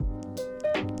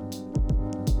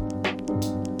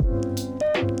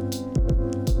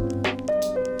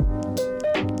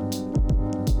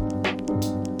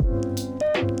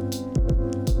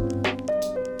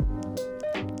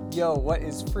Yo, what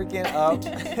is freaking up?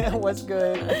 What's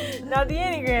good? Not the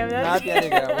Enneagram. Not the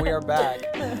Enneagram. We are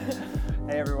back.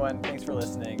 Hey everyone, thanks for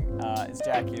listening. It's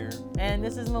Jack here. And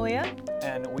this is Malia.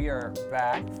 And we are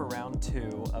back for round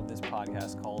 2 of this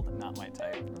podcast called Not My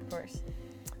Type. Of course.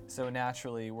 So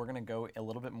naturally, we're going to go a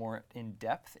little bit more in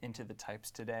depth into the types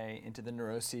today, into the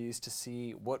neuroses to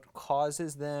see what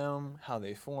causes them, how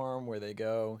they form, where they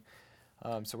go.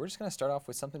 So we're just going to start off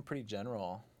with something pretty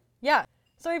general. Yeah.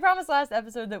 So we promised last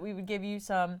episode that we would give you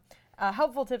some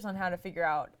helpful tips on how to figure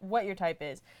out what your type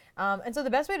is. And so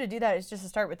the best way to do that is just to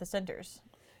start with the centers.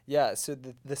 Yeah, so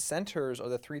the centers are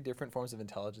the 3 different forms of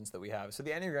intelligence that we have. So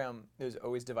the Enneagram is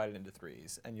always divided into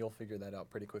 3s, and you'll figure that out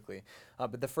pretty quickly.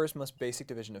 But the first most basic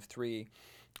division of 3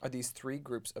 are these 3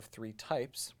 groups of 3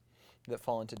 types that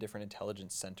fall into different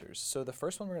intelligence centers. So the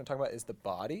first one we're going to talk about is the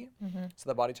body. Mm-hmm. So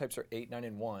the body types are 8, 9,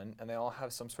 and 1, and they all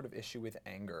have some sort of issue with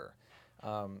anger.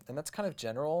 And that's kind of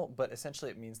general, but essentially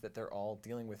it means that they're all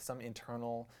dealing with some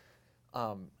internal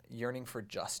yearning for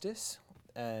justice,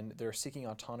 and they're seeking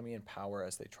autonomy and power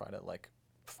as they try to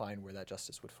find where that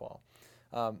justice would fall.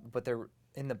 But they're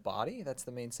in the body, that's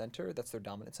the main center, that's their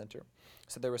dominant center.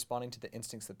 So they're responding to the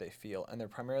instincts that they feel, and they're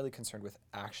primarily concerned with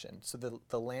action. So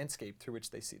the landscape through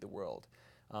which they see the world,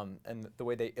 and the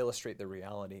way they illustrate their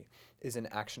reality is an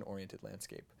action-oriented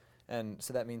landscape. And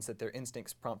so that means that their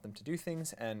instincts prompt them to do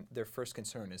things, and their first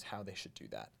concern is how they should do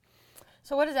that.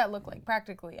 So what does that look like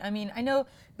practically? I mean, I know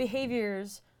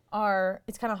behaviors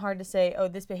it's kind of hard to say, oh,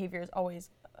 this behavior is always,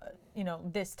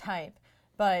 this type.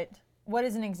 But what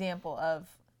is an example of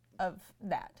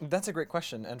that? That's a great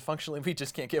question, and functionally we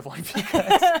just can't give one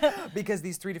because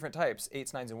these 3 different types,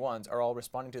 8s, 9s, and 1s, are all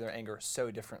responding to their anger so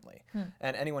differently.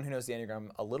 And anyone who knows the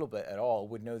Enneagram a little bit at all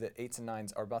would know that 8s and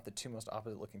 9s are about the 2 most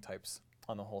opposite-looking types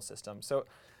on the whole system. So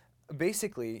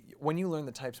basically, when you learn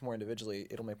the types more individually,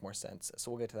 it'll make more sense.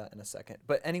 So we'll get to that in a second.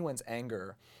 But anyone's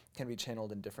anger can be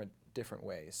channeled in different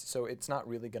ways. So it's not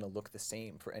really going to look the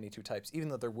same for any 2 types, even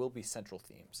though there will be central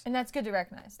themes. And that's good to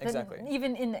recognize. Exactly.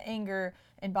 Even in the anger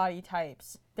and body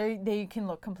types, they can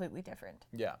look completely different.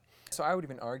 Yeah. So I would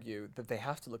even argue that they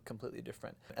have to look completely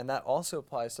different. And that also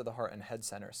applies to the heart and head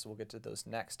centers. So we'll get to those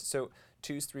next. So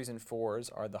 2s, 3s, and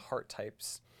 4s are the heart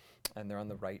types, and they're on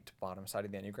the right bottom side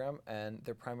of the Enneagram, and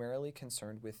they're primarily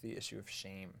concerned with the issue of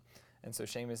shame. And so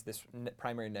shame is this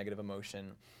primary negative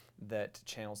emotion that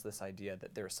channels this idea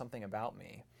that there is something about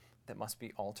me that must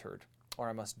be altered, or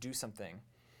I must do something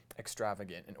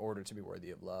extravagant in order to be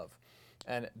worthy of love.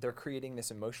 And they're creating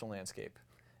this emotional landscape,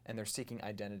 and they're seeking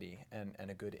identity and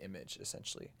a good image,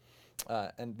 essentially.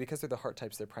 And because they're the heart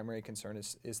types, their primary concern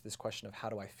is this question of how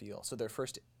do I feel? So their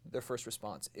first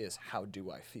response is how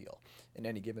do I feel in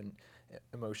any given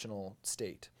emotional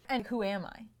state? And who am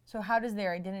I? So how does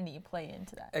their identity play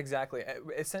into that? Exactly.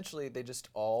 Essentially, they just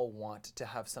all want to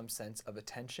have some sense of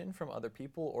attention from other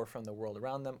people or from the world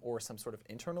around them, or some sort of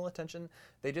internal attention.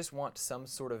 They just want some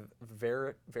sort of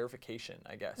verification,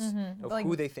 I guess, of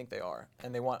who they think they are,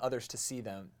 and they want others to see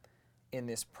them in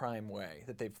this prime way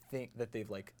that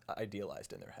they've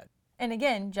idealized in their head. And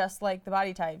again, just like the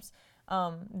body types,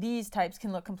 these types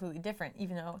can look completely different,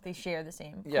 even though they share the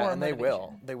same core and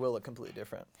motivation. they will look completely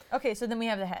different. Okay, so then we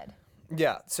have the head.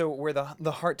 Yeah, so where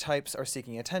the heart types are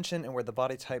seeking attention and where the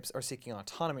body types are seeking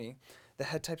autonomy, the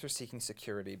head types are seeking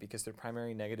security because their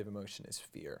primary negative emotion is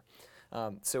fear.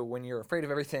 So when you're afraid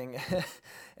of everything,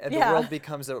 the world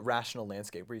becomes a rational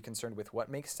landscape where you're concerned with what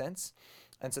makes sense.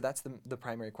 And so that's the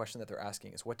primary question that they're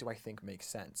asking is, what do I think makes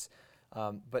sense?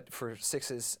 But for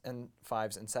 6s and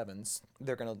 5s and 7s,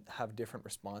 they're going to have different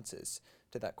responses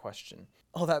to that question.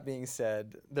 All that being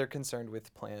said, they're concerned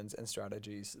with plans and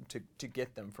strategies to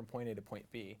get them from point A to point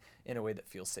B in a way that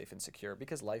feels safe and secure,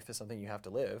 because life is something you have to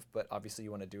live, but obviously you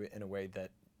want to do it in a way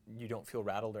that you don't feel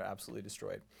rattled or absolutely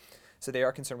destroyed. So they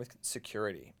are concerned with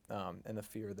security and the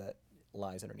fear that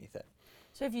lies underneath it.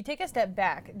 So if you take a step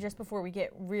back, just before we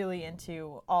get really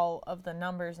into all of the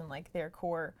numbers and their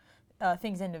core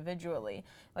things individually,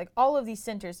 all of these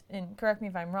centers, and correct me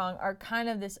if I'm wrong, are kind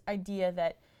of this idea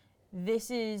that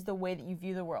this is the way that you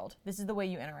view the world. This is the way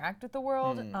you interact with the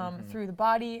world, through the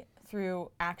body, through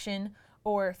action,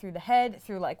 or through the head,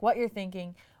 through what you're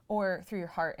thinking, or through your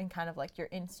heart and kind of your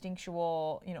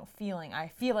instinctual, feeling. I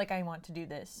feel like I want to do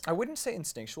this. I wouldn't say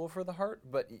instinctual for the heart,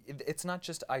 but it's not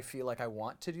just I feel like I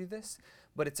want to do this,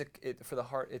 but for the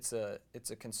heart, it's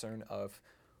a concern of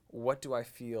what do I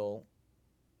feel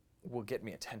will get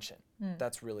me attention.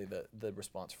 That's really the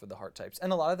response for the heart types.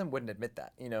 And a lot of them wouldn't admit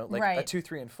that, Right. A 2,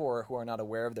 3, and 4 who are not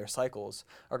aware of their cycles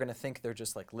are going to think they're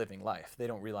just living life. They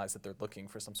don't realize that they're looking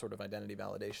for some sort of identity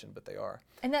validation, but they are.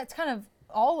 And that's kind of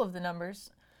all of the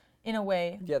numbers. in a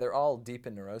way. Yeah, they're all deep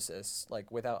in neurosis.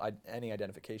 Like without any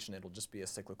identification, it'll just be a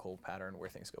cyclical pattern where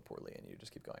things go poorly and you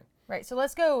just keep going. Right. So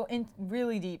let's go in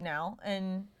really deep now.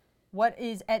 And what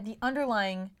is at the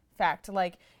underlying fact?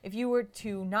 Like if you were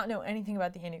to not know anything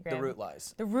about the Enneagram. The root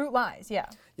lies. The root lies, yeah.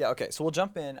 Yeah, okay. So we'll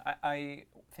jump in. I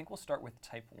think we'll start with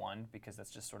type 1 because that's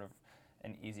just sort of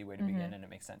an easy way to begin and it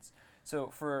makes sense. So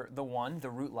for the 1, the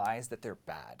root lies that they're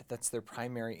bad. That's their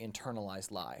primary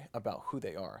internalized lie about who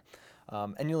they are.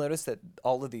 And you'll notice that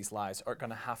all of these lies are going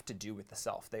to have to do with the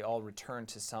self. They all return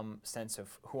to some sense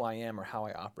of who I am or how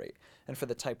I operate. And for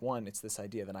the type 1, it's this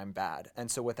idea that I'm bad.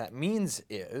 And so what that means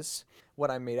is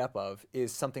what I'm made up of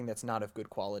is something that's not of good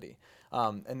quality.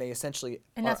 And they essentially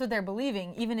And that's what they're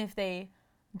believing, even if they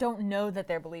don't know that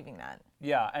they're believing that.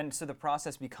 Yeah, and so the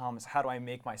process becomes, how do I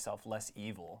make myself less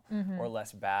evil or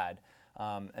less bad?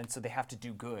 And so they have to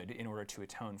do good in order to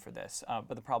atone for this.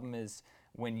 But the problem is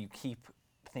when you keep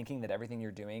thinking that everything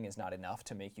you're doing is not enough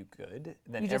to make you good,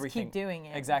 then You just everything keep doing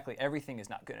it. Exactly, everything is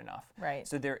not good enough. Right.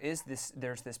 So there's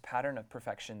this pattern of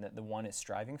perfection that the 1 is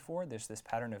striving for. There's this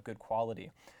pattern of good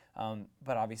quality,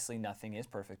 but obviously nothing is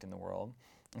perfect in the world,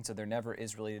 and so there never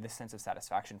is really this sense of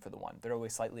satisfaction for the 1. They're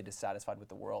always slightly dissatisfied with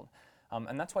the world,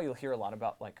 and that's why you'll hear a lot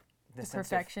about like this sense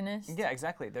Perfectionist. Yeah,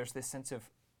 exactly. There's this sense of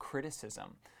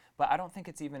criticism. But I don't think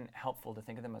it's even helpful to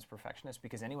think of them as perfectionists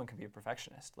because anyone can be a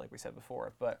perfectionist, like we said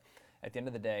before. But at the end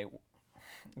of the day,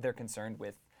 they're concerned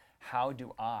with how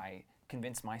do I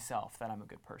convince myself that I'm a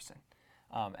good person?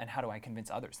 And how do I convince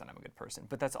others that I'm a good person?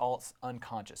 But that's all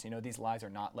unconscious. You know, these lies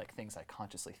are not like things I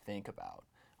consciously think about.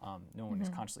 No one is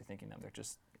consciously thinking them. They're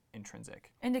just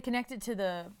intrinsic. And to connect it to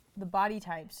the body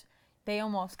types, they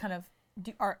almost kind of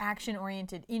are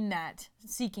action-oriented in that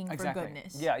seeking for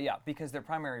goodness. Yeah, because their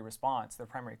primary response, their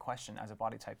primary question as a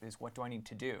body type is, what do I need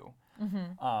to do?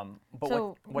 But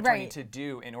So, what do I need to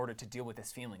do in order to deal with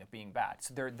this feeling of being bad?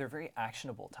 So they're very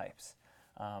actionable types.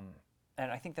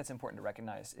 And I think that's important to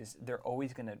recognize is they're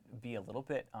always going to be a little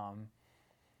bit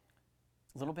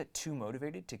too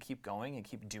motivated to keep going and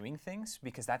keep doing things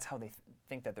because that's how they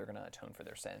think that they're going to atone for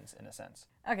their sins in a sense.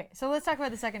 Okay, so let's talk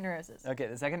about the second neurosis. Okay,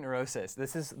 the second neurosis.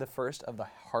 This is the first of the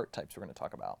heart types we're going to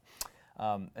talk about.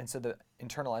 And so the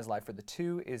internalized lie for the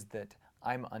 2 is that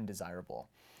I'm undesirable.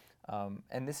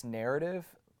 And this narrative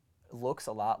looks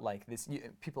a lot like this.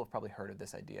 People have probably heard of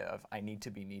this idea of I need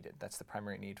to be needed. That's the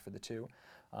primary need for the 2.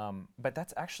 But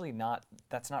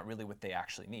that's not really what they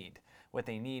actually need. What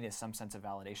they need is some sense of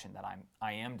validation that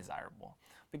I am desirable.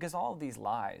 Because all of these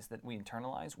lies that we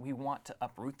internalize, we want to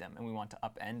uproot them and we want to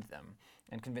upend them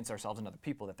and convince ourselves and other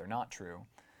people that they're not true.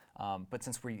 But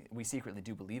since we secretly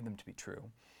do believe them to be true,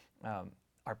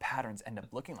 our patterns end up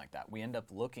looking like that. We end up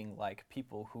looking like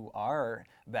people who are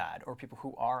bad or people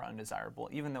who are undesirable,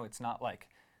 even though it's not like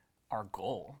our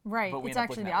goal. Right, but we it's end up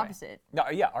actually looking the that way. opposite. No,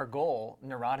 yeah, our goal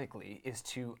neurotically is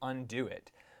to undo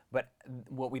it. But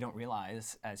what we don't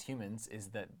realize as humans is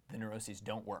that the neuroses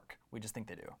don't work. We just think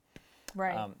they do.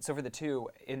 Right. So for the 2,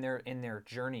 in their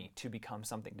journey to become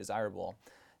something desirable,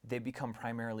 they become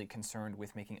primarily concerned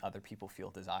with making other people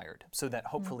feel desired, so that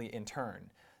hopefully in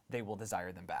turn they will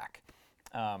desire them back.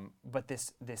 But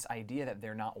this idea that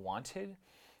they're not wanted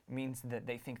means that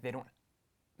they think they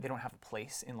don't have a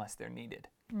place unless they're needed.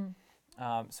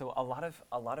 So a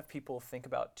lot of people think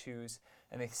about 2s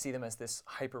and they see them as this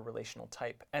hyper-relational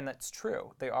type, and that's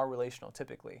true. They are relational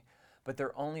typically, but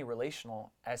they're only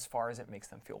relational as far as it makes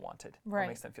them feel wanted or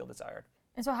makes them feel desired.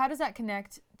 And so how does that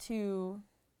connect to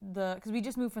because we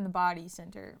just moved from the body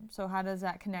center, so how does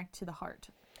that connect to the heart?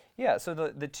 Yeah, so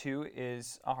the 2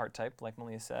 is a heart type, like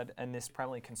Malia said, and this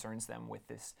primarily concerns them with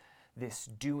this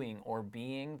doing or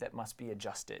being that must be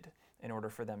adjusted in order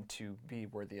for them to be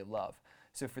worthy of love.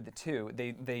 So for the 2,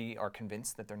 they are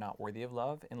convinced that they're not worthy of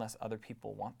love unless other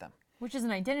people want them. Which is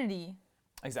an identity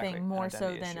thing more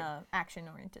so than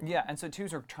action-oriented. Yeah, and so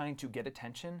 2s are trying to get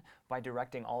attention by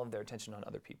directing all of their attention on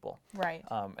other people. Right.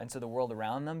 And so the world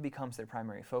around them becomes their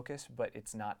primary focus, but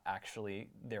it's not actually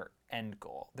their end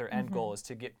goal. Their end goal is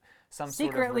to get some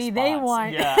secretly sort of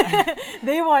response. They want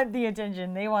they want the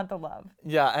attention, they want the love.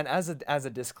 Yeah, and as a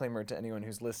disclaimer to anyone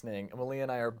who's listening, Malia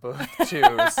and I are both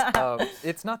 2s.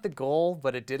 It's not the goal,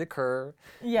 but it did occur.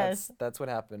 Yes. That's what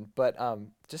happened. But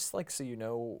just like so you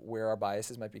know where our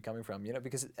biases might be coming from,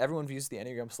 because everyone views the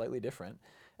Enneagram slightly different.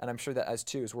 And I'm sure that as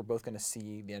 2s, we're both going to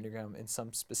see the Enneagram in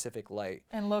some specific light.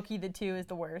 And Loki, the 2, is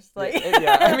the worst.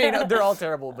 Yeah, I mean, they're all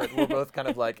terrible, but we're both kind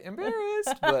of like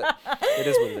embarrassed, but it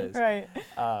is what it is. Right.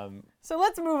 So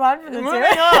let's move on from the 2. Moving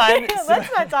on.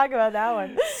 Let's not talk about that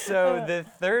one. So the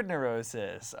third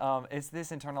neurosis is this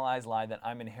internalized lie that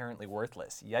I'm inherently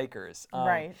worthless. Yikers.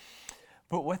 Right.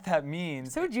 But what that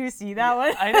means... So juicy, that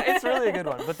one. I know, it's really a good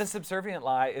one. But the subservient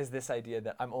lie is this idea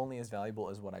that I'm only as valuable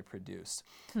as what I produce.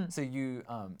 So you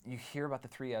hear about the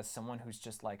three as someone who's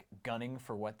just like gunning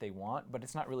for what they want, but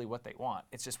it's not really what they want.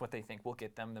 It's just what they think will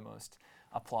get them the most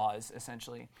applause,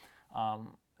 essentially.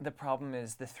 The problem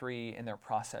is the three, in their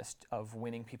process of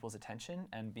winning people's attention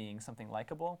and being something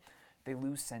likable, they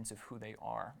lose sense of who they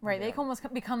are. Right, they almost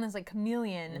become this like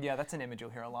chameleon. Yeah, that's an image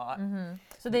you'll hear a lot.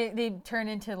 So they turn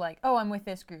into like, oh, I'm with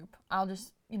this group. I'll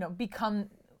just, become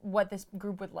what this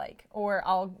group would like. Or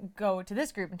I'll go to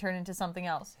this group and turn into something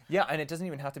else. Yeah, and it doesn't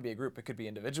even have to be a group. It could be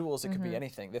individuals. It could be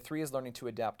anything. The three is learning to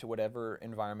adapt to whatever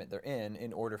environment they're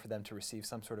in order for them to receive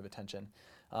some sort of attention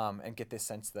and get this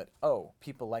sense that, oh,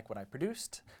 people like what I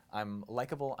produced. I'm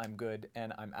likable, I'm good,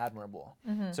 and I'm admirable.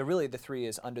 So really the three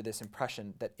is under this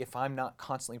impression that if I'm not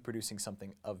constantly producing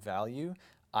something of value,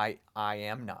 I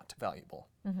am not valuable.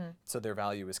 So their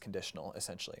value is conditional,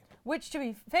 essentially. Which, to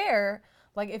be fair,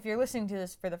 like if you're listening to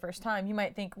this for the first time, you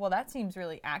might think, well, that seems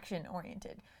really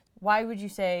action-oriented. Why would you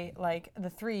say like the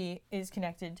three is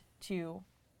connected to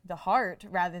the heart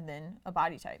rather than a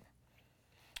body type?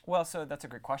 Well, so that's a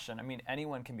great question. I mean,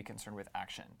 anyone can be concerned with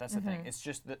action. That's the thing. It's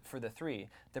just that for the three,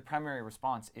 the primary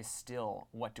response is still,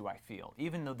 what do I feel?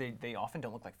 Even though they often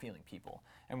don't look like feeling people.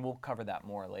 And we'll cover that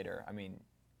more later. I mean,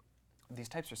 these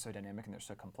types are so dynamic and they're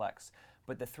so complex.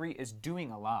 But the three is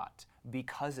doing a lot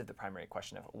because of the primary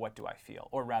question of what do I feel?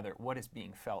 Or rather, what is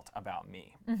being felt about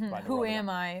me? By the Who world am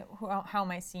I? How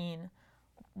am I seen?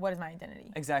 What is my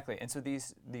identity? Exactly. And so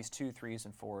these 2, 3s,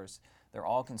 and 4s, they're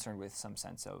all concerned with some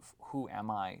sense of who am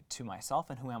I to myself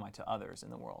and who am I to others in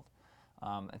the world.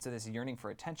 And so this yearning for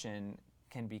attention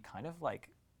can be kind of like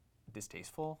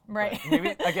distasteful. Right.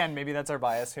 Maybe that's our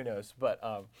bias, who knows. But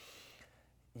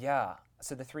yeah,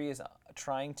 so the 3 is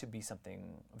trying to be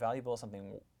something valuable,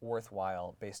 something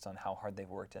worthwhile based on how hard they've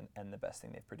worked and the best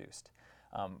thing they've produced.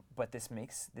 But this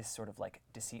makes this sort of like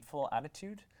deceitful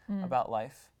attitude about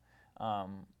life.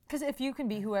 Because if you can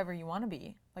be whoever you want to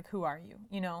be, like who are you?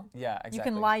 Yeah, exactly. You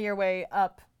can lie your way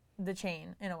up the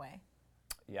chain in a way.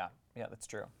 Yeah, that's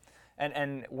true.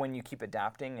 And when you keep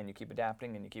adapting and you keep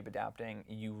adapting and you keep adapting,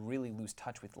 you really lose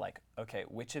touch with like, okay,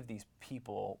 which of these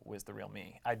people was the real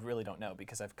me? I really don't know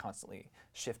because I've constantly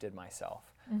shifted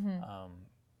myself.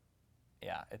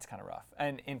 Yeah, it's kind of rough.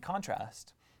 And in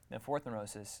contrast, the fourth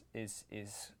neurosis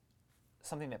is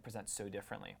something that presents so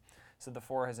differently. So the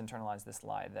 4 has internalized this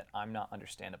lie that I'm not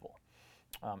understandable,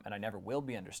 and I never will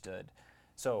be understood.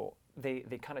 So they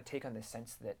kind of take on this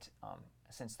sense that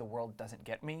since the world doesn't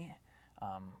get me,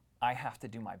 I have to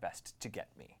do my best to get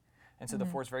me. And so the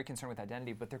 4 is very concerned with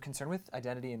identity, but they're concerned with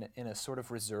identity in a sort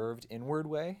of reserved inward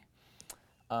way.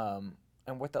 And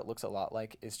what that looks a lot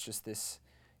like is just this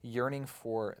yearning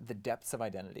for the depths of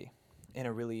identity in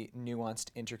a really nuanced,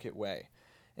 intricate way.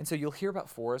 And so you'll hear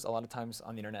about 4s a lot of times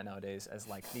on the internet nowadays as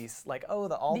like these, like, oh,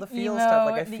 all the feel stuff,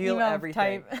 like I feel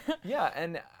everything. Yeah,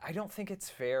 and I don't think it's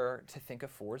fair to think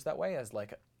of 4s that way as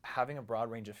like having a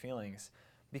broad range of feelings,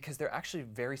 because they're actually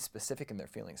very specific in their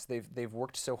feelings. They've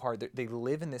worked so hard. They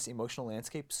live in this emotional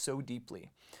landscape so deeply.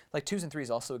 Like 2s and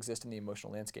 3s also exist in the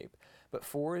emotional landscape, but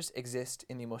 4s exist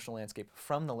in the emotional landscape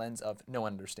from the lens of no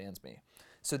one understands me.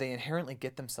 So they inherently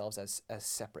get themselves as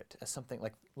separate, as something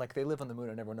like they live on the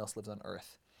moon and everyone else lives on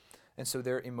Earth. And so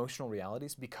their emotional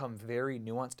realities become very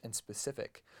nuanced and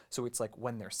specific. So it's like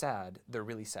when they're sad, they're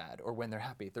really sad, or when they're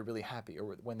happy, they're really happy,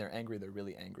 or when they're angry, they're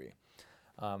really angry.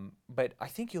 But I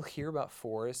think you'll hear about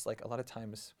 4s, like a lot of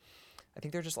times, I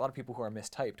think there are just a lot of people who are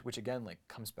mistyped, which again, like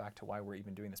comes back to why we're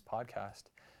even doing this podcast.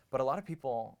 But a lot of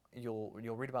people you'll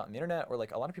read about on the internet, or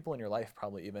like a lot of people in your life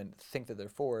probably even think that they're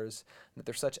 4s, and that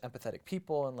they're such empathetic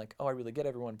people, and like, oh, I really get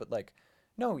everyone. But like,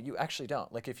 no, you actually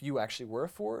don't. Like if you actually were a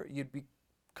 4, you'd be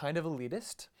kind of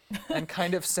elitist and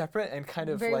kind of separate and kind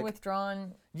of very like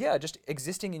withdrawn. Yeah, just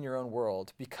existing in your own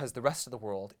world because the rest of the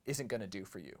world isn't going to do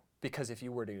for you. Because if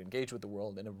you were to engage with the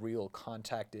world in a real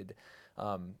contacted,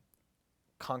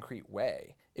 concrete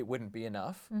way, it wouldn't be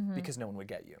enough because no one would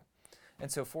get you. And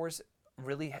so 4s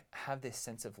really have this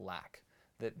sense of lack,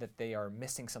 that they are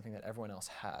missing something that everyone else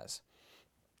has.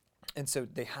 And so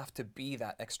they have to be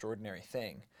that extraordinary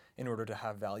thing in order to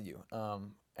have value.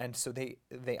 And so they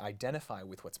identify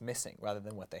with what's missing rather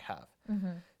than what they have.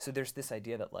 So there's this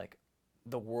idea that like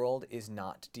the world is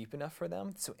not deep enough for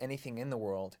them, so anything in the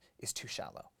world is too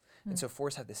shallow. And so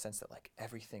 4s have this sense that like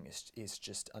everything is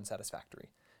just unsatisfactory.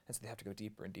 And so they have to go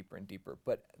deeper and deeper and deeper.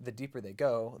 But the deeper they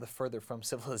go, the further from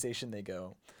civilization they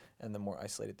go, and the more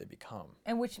isolated they become.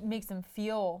 And which makes them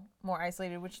feel more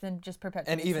isolated, which then just perpetuates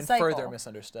and even the cycle. further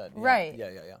misunderstood. Right. Yeah.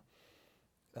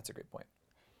 That's a great point.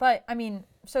 But I mean,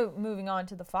 so moving on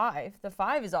to the 5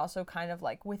 is also kind of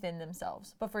like within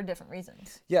themselves, but for different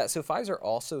reasons. Yeah, so 5s are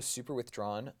also super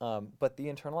withdrawn, but the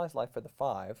internalized life for the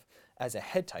 5, as a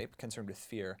head type concerned with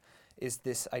fear, is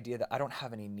this idea that I don't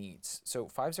have any needs. So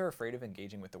 5s are afraid of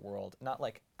engaging with the world, not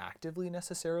like actively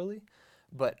necessarily,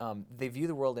 but they view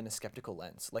the world in a skeptical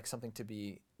lens, like something to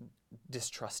be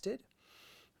distrusted.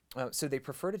 So they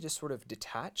prefer to just sort of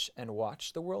detach and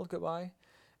watch the world go by.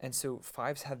 And so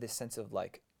 5s have this sense of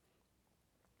like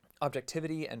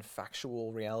objectivity and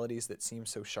factual realities that seem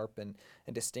so sharp and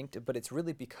distinct, but it's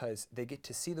really because they get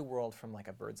to see the world from like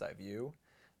a bird's eye view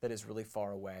that is really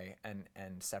far away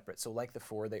and separate. So like the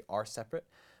 4, they are separate,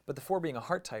 but the 4 being a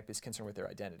heart type is concerned with their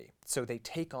identity. So they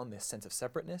take on this sense of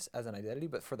separateness as an identity,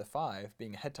 but for the 5,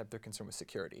 being a head type, they're concerned with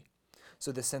security.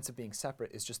 So this sense of being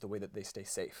separate is just the way that they stay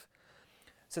safe.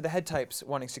 So the head types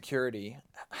wanting security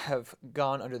have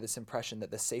gone under this impression that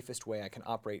the safest way I can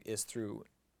operate is through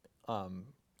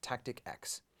tactic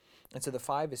X. And so the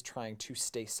 5 is trying to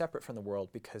stay separate from the world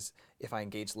because if I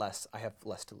engage less, I have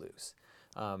less to lose.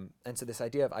 And so this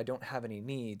idea of I don't have any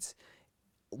needs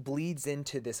bleeds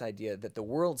into this idea that the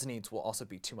world's needs will also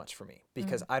be too much for me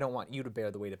because I don't want you to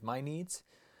bear the weight of my needs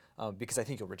because I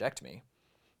think you'll reject me.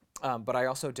 But I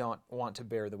also don't want to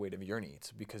bear the weight of your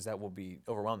needs because that will be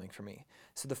overwhelming for me.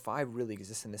 So the 5 really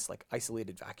exists in this like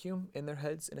isolated vacuum in their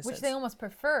heads in a sense. Which they almost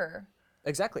prefer.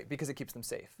 Exactly, because it keeps them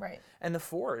safe. Right. And the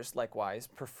 4s, likewise,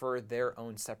 prefer their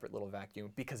own separate little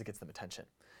vacuum because it gets them attention.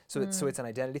 So it's an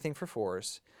identity thing for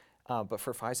 4s, but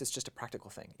for 5s, it's just a practical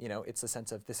thing. You know, it's a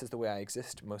sense of this is the way I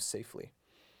exist most safely.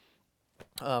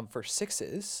 For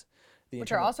 6s,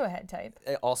 which are also head type.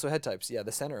 Also head types, yeah,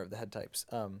 the center of the head types.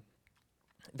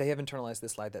 They have internalized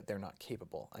this lie that they're not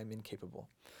capable. I'm incapable.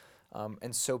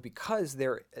 And so because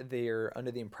they're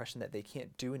under the impression that they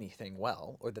can't do anything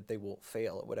well or that they will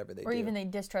fail at whatever they do. Or even they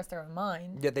distrust their own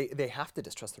mind. Yeah, they have to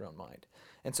distrust their own mind.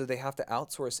 And so they have to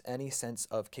outsource any sense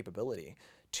of capability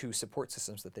to support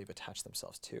systems that they've attached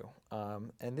themselves to.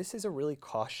 And this is a really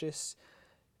cautious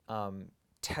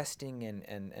testing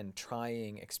and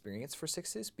trying experience for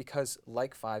 6s because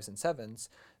like 5s and 7s,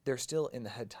 they're still in the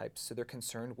head types. So they're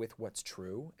concerned with what's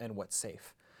true and what's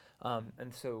safe.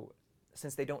 And so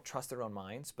since they don't trust their own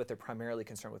minds, but they're primarily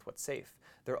concerned with what's safe,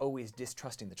 they're always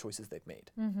distrusting the choices they've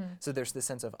made. So there's this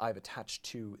sense of I've attached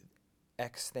to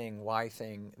X thing, Y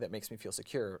thing that makes me feel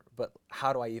secure, but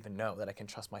how do I even know that I can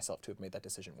trust myself to have made that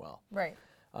decision well? Right.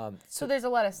 So there's a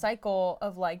lot of cycle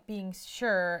of like being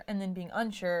sure and then being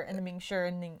unsure and then being sure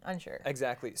and being unsure.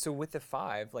 Exactly. So with the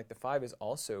 5, like the 5 is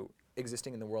also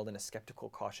existing in the world in a skeptical,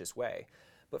 cautious way.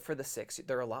 But for the 6,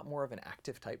 they're a lot more of an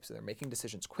active type, so they're making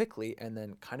decisions quickly and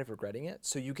then kind of regretting it.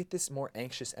 So you get this more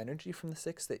anxious energy from the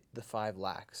 6 that the 5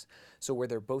 lacks. So where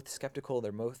they're both skeptical,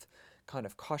 they're both kind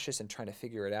of cautious and trying to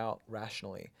figure it out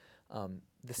rationally.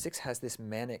 The 6 has this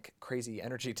manic, crazy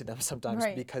energy to them sometimes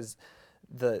because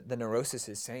the neurosis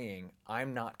is saying,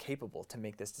 I'm not capable to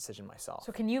make this decision myself.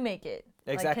 So can you make it?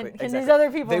 Exactly. Like, can these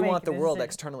other people They make want the world decision?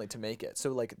 externally to make it.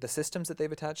 So like the systems that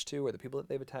they've attached to or the people that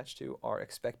they've attached to are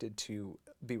expected to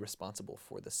be responsible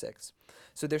for the 6.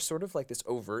 So there's sort of like this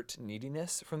overt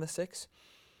neediness from the 6,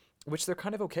 which they're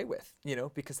kind of okay with, you know,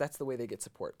 because that's the way they get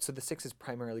support. So the 6 is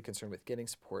primarily concerned with getting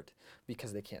support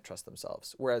because they can't trust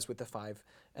themselves. Whereas with the 5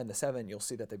 and the 7, you'll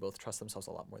see that they both trust themselves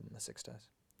a lot more than the 6 does.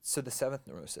 So the 7th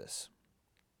neurosis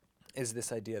is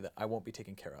this idea that I won't be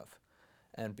taken care of.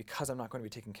 And because I'm not going to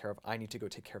be taken care of, I need to go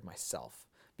take care of myself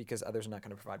because others are not going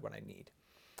to provide what I need.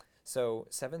 So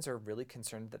 7s are really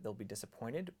concerned that they'll be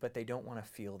disappointed, but they don't want to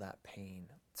feel that pain.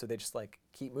 So they just like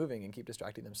keep moving and keep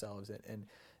distracting themselves. And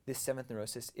this 7th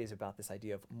neurosis is about this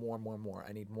idea of more.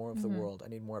 I need more of the world. I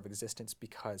need more of existence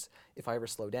because if I ever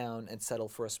slow down and settle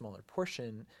for a smaller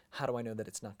portion, how do I know that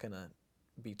it's not going to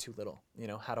be too little? You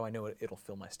know, how do I know it'll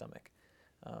fill my stomach?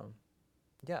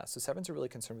 Yeah, so 7s are really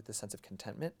concerned with this sense of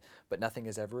contentment, but nothing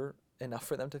is ever enough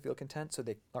for them to feel content, so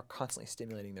they are constantly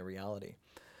stimulating their reality.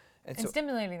 And so,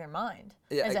 stimulating their mind.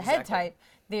 Yeah, As a head type,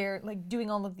 they're like doing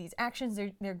all of these actions.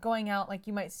 They're going out, like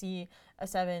you might see a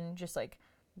 7 just like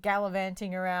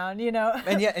gallivanting around, you know.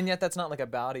 and yet that's not like a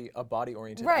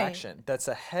body-oriented Right. action. That's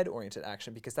a head-oriented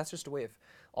action because that's just a way of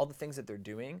all the things that they're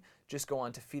doing just go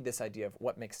on to feed this idea of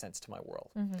what makes sense to my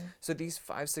world. So these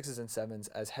 5, 6s, and 7s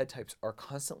as head types are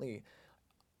constantly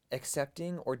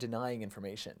accepting or denying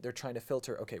information. They're trying to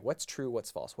filter, okay, what's true,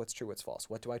 what's false, what's true, what's false,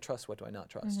 what do I trust, what do I not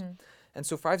trust? And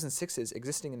so 5s and 6s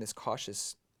existing in this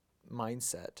cautious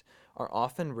mindset are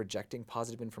often rejecting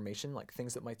positive information, like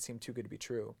things that might seem too good to be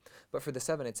true. But for the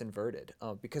 7, it's inverted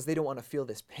because they don't want to feel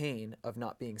this pain of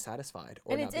not being satisfied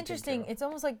or And not it's being taken interesting, care of. it's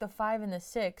almost like the 5 and the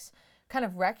 6 kind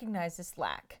of recognize this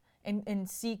lack and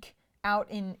seek out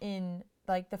in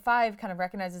like the 5 kind of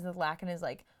recognizes the lack and is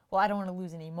like, well, I don't want to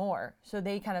lose any more. So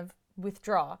they kind of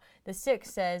withdraw. The 6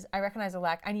 says, I recognize a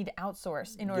lack. I need to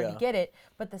outsource in order to get it.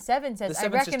 But the 7 says, The I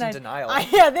 7's recognize. just in denial.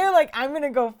 Yeah, they're like, I'm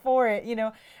gonna go for it, you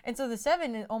know. And so the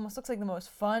 7 it almost looks like the most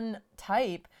fun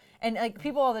type. And like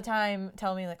people all the time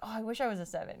tell me like, oh, I wish I was a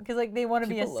 7 because like they want to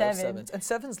be a People love 7. 7s. And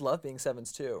 7s love being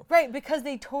 7s too. Right, because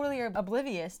they totally are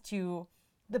oblivious to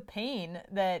the pain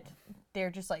that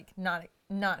they're just like not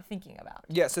thinking about.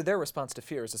 Yeah, so their response to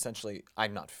fear is essentially,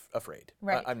 I'm not afraid.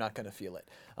 Right. I'm not going to feel it.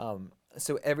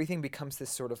 So everything becomes this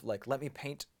sort of like, let me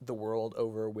paint the world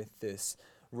over with this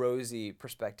rosy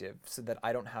perspective so that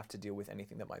I don't have to deal with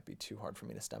anything that might be too hard for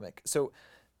me to stomach. So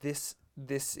this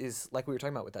is like we were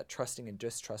talking about with that trusting and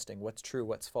distrusting, what's true,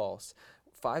 what's false.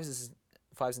 5s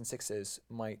and 6s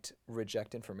might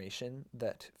reject information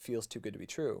that feels too good to be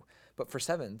true. But for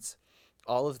 7s,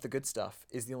 all of the good stuff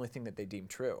is the only thing that they deem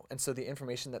true. And so the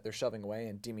information that they're shoving away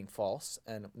and deeming false,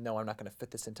 and no, I'm not going to fit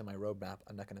this into my roadmap,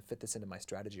 I'm not going to fit this into my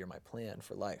strategy or my plan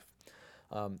for life.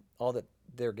 All that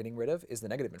they're getting rid of is the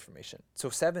negative information. So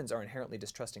 7s are inherently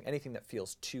distrusting anything that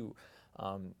feels too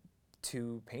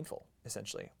painful,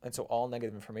 essentially. And so all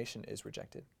negative information is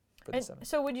rejected for the 7.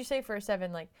 So would you say for a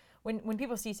 7, like when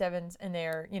people see 7s and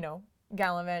they're, you know,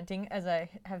 gallivanting, as I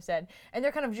have said, and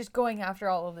they're kind of just going after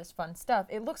all of this fun stuff,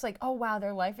 it looks like, oh wow,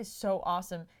 their life is so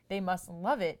awesome, they must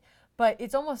love it. But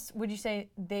it's almost, would you say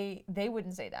they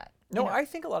wouldn't say that? No, you know? I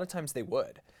think a lot of times they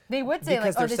would. They would say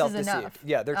because like, oh, they're this is self-deceived. enough.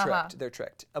 Yeah, they're tricked. They're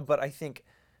tricked. But I think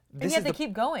And this yet is they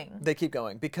keep going. They keep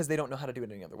going because they don't know how to do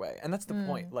it any other way. And that's the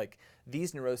point. Like,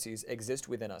 these neuroses exist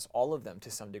within us, all of them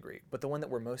to some degree. But the one that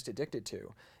we're most addicted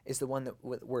to is the one that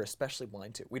we're especially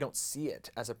blind to. We don't see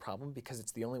it as a problem because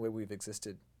it's the only way we've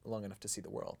existed long enough to see the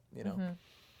world, you know?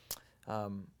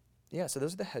 Yeah, so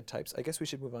those are the head types. I guess we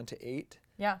should move on to 8.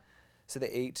 Yeah. So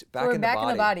the 8, So Back we're in the back Body.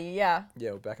 in the body, yeah.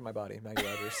 Yo, Back in My Body, Maggie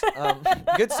Rogers.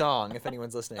 Good song, if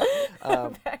anyone's listening.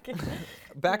 Back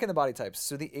in the Body types.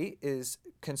 So the 8 is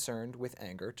concerned with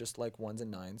anger, just like 1s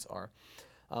and 9s are.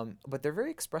 But they're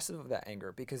very expressive of that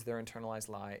anger because their internalized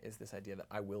lie is this idea that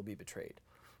I will be betrayed.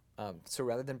 So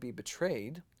rather than be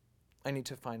betrayed, I need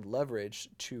to find leverage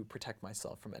to protect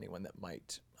myself from anyone that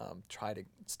might try to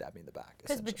stab me in the back.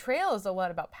 Because betrayal is a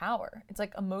lot about power. It's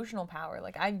like emotional power.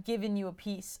 Like, I've given you a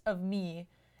piece of me,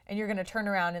 and you're going to turn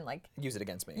around and, like... use it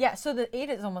against me. Yeah, so the 8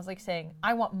 is almost like saying,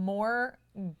 I want more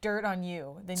dirt on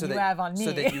you than you have on me.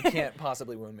 So that you can't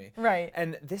possibly wound me. Right.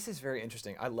 And this is very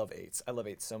interesting. I love 8s. I love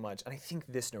 8s so much. And I think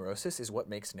this neurosis is what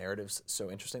makes narratives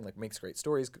so interesting, like makes great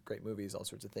stories, great movies, all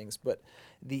sorts of things. But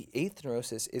the 8th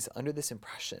neurosis is under this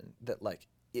impression that, like,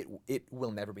 it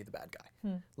will never be the bad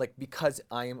guy. Like, because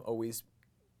I am always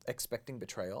expecting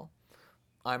betrayal,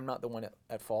 I'm not the one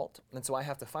at fault. And so I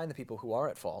have to find the people who are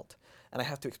at fault, and I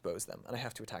have to expose them, and I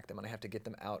have to attack them, and I have to get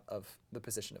them out of the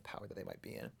position of power that they might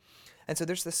be in. And so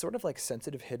there's this sort of like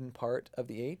sensitive hidden part of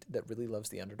the 8 that really loves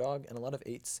the underdog, and a lot of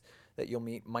 8s that you'll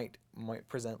meet might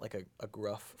present like a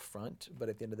gruff front, but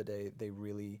at the end of the day, they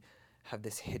really have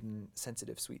this hidden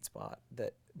sensitive sweet spot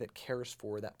that cares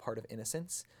for that part of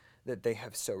innocence that they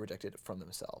have so rejected from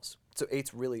themselves. So 8s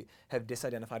really have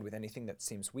disidentified with anything that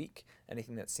seems weak,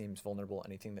 anything that seems vulnerable,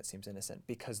 anything that seems innocent,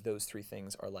 because those 3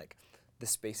 things are like the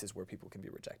spaces where people can be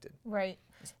rejected. Right.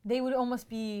 They would almost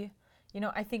be, you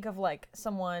know, I think of like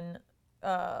someone,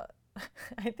 I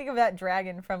think of that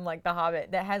dragon from like The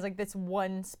Hobbit that has like this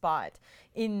one spot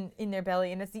in their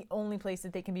belly, and it's the only place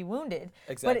that they can be wounded.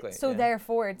 Exactly. But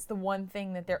therefore it's the one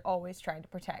thing that they're always trying to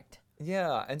protect.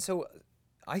 Yeah, and so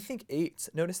I think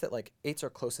 8s, notice that like 8s are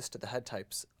closest to the head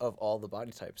types of all the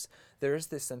body types. There is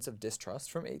this sense of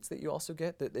distrust from 8s that you also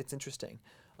get that it's interesting.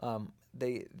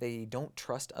 They don't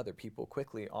trust other people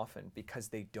quickly often because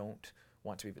they don't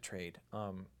want to be betrayed.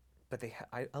 But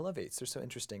I love 8s. They're so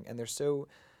interesting, and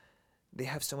they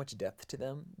have so much depth to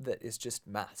them that is just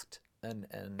masked.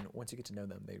 And once you get to know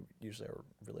them, they usually are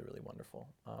really, really wonderful.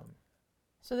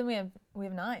 So then we have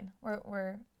 9.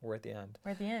 We're at the end.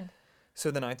 We're at the end. So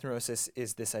the 9th neurosis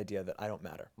is this idea that I don't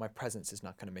matter. My presence is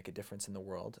not going to make a difference in the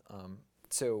world.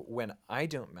 So when I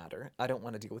don't matter, I don't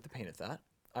want to deal with the pain of that.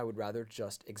 I would rather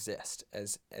just exist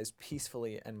as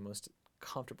peacefully and most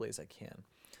comfortably as I can.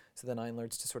 So the 9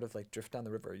 learns to sort of like drift down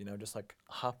the river, you know, just like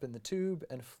hop in the tube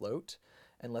and float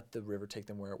and let the river take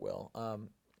them where it will.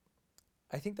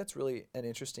 I think that's really an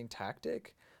interesting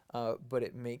tactic. But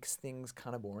it makes things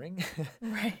kind of boring.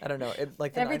 Right. I don't know.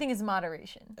 Everything is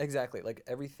moderation. Exactly. Like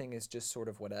everything is just sort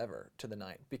of whatever to the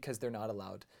 9 because they're not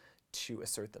allowed to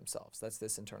assert themselves. That's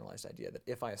this internalized idea that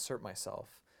if I assert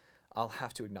myself, I'll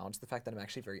have to acknowledge the fact that I'm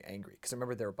actually very angry. Because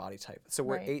remember, they're a body type. So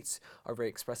where Right. 8s are very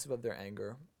expressive of their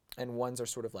anger, and ones are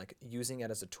sort of like using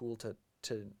it as a tool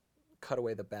to cut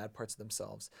away the bad parts of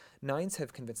themselves. Nines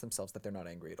have convinced themselves that they're not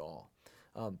angry at all.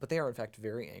 But they are, in fact,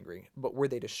 very angry. But were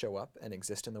they to show up and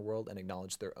exist in the world and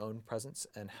acknowledge their own presence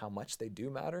and how much they do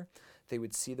matter, they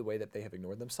would see the way that they have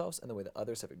ignored themselves and the way that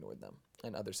others have ignored them.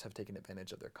 And others have taken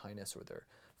advantage of their kindness or their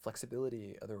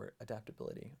flexibility or their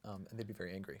adaptability, and they'd be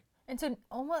very angry. And so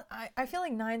almost, I feel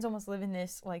like nines almost live in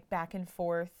this like back and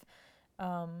forth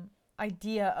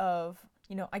idea of,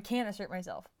 you know, I can't assert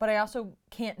myself, but I also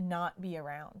can't not be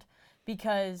around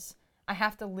because I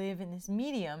have to live in this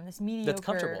medium, this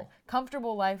mediocre,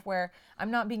 comfortable life where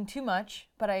I'm not being too much,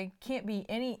 but I can't be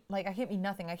I can't be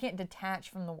nothing. I can't detach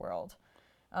from the world.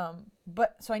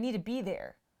 But so I need to be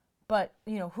there. But,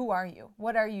 you know, who are you?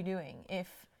 What are you doing? If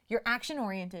you're action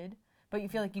oriented, but you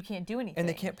feel like you can't do anything. And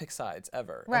they can't pick sides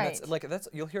ever. Right. And that's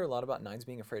you'll hear a lot about nines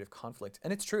being afraid of conflict.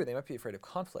 And it's true, they might be afraid of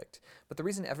conflict. But the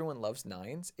reason everyone loves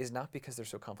nines is not because they're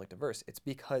so conflict averse. It's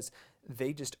because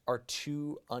they just are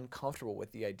too uncomfortable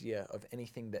with the idea of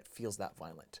anything that feels that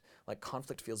violent. Like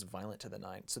conflict feels violent to the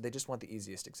nine. So they just want the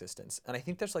easiest existence. And I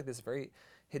think there's like this very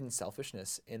hidden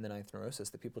selfishness in the ninth neurosis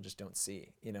that people just don't see,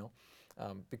 you know?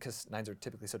 Because nines are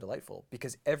typically so delightful.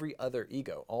 Because every other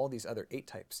ego, all these other 8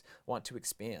 types, want to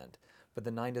expand. But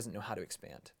the 9 doesn't know how to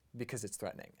expand because it's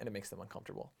threatening and it makes them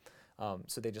uncomfortable.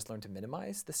 So they just learn to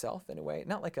minimize the self in a way.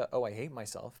 Not like I hate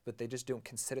myself, but they just don't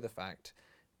consider the fact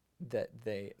that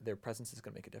their presence is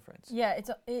going to make a difference. Yeah,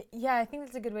 I think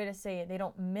that's a good way to say it. They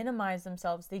don't minimize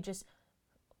themselves. They just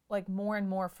like more and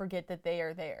more forget that they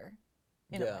are there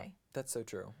in a way. That's so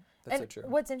true. That's so true.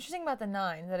 What's interesting about the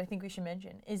 9 that I think we should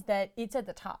mention is that it's at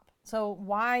the top. So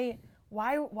why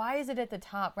is it at the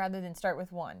top rather than start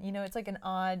with 1? You know, it's like an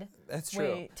odd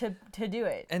way to do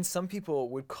it. And some people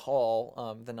would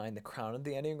call the 9 the crown of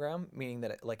the Enneagram, meaning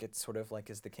that it's sort of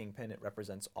like is the kingpin. It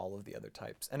represents all of the other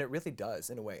types. And it really does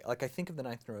in a way. Like I think of the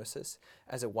ninth neurosis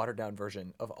as a watered down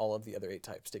version of all of the other 8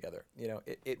 types together. You know,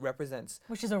 it represents...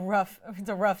 Which is a rough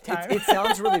time. It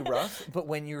sounds really rough, but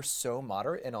when you're so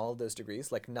moderate in all of those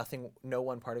degrees, like no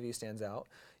one part of you stands out,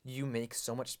 you make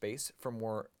so much space for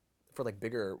like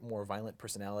bigger, more violent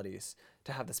personalities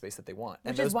to have the space that they want.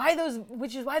 Which is why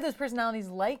those personalities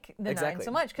like the 9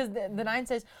 so much, because the 9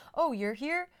 says, "Oh, you're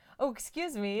here? Oh,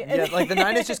 excuse me." Yeah, like the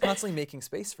 9 is just constantly making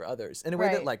space for others in a way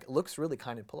that like looks really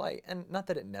kind and polite, and not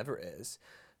that it never is.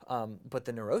 But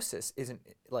the neurosis isn't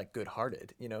like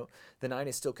good-hearted, you know. The 9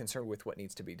 is still concerned with what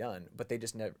needs to be done, but they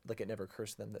just never it never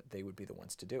occurs to them that they would be the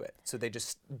ones to do it. So they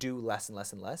just do less and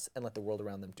less and less, and let the world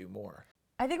around them do more.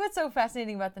 I think what's so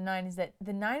fascinating about the 9 is that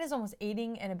the 9 is almost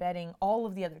aiding and abetting all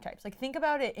of the other types. Like think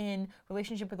about it in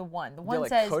relationship with the 1. The 1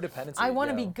 says, "I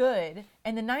want to be good,"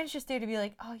 and the 9 is just there to be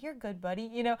like, "Oh, you're good, buddy."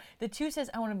 You know, the 2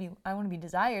 says, "I want to be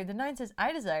desired." The 9 says,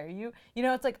 "I desire you." You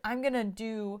know, it's like I'm gonna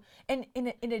do, and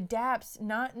it adapts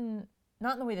not in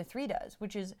the way the 3 does,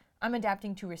 which is I'm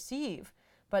adapting to receive,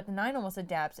 but the 9 almost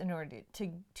adapts in order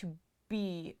to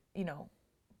be, you know,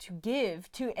 to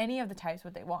give to any of the types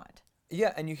what they want.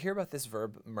 Yeah, and you hear about this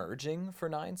verb merging for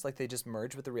 9s, like they just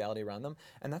merge with the reality around them,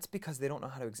 and that's because they don't know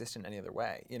how to exist in any other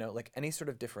way. You know, like any sort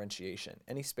of differentiation,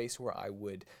 any space where I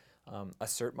would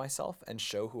assert myself and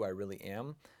show who I really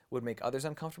am would make others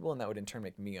uncomfortable, and that would in turn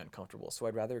make me uncomfortable. So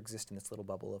I'd rather exist in this little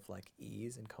bubble of like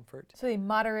ease and comfort. So they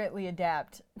moderately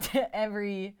adapt to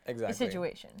every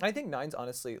situation. I think 9s,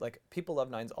 honestly, like people love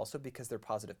 9s also because they're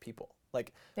positive people.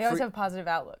 Like they always have a positive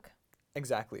outlook.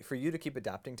 Exactly. For you to keep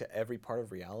adapting to every part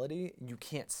of reality, you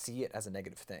can't see it as a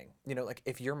negative thing. You know, like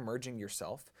if you're merging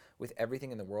yourself with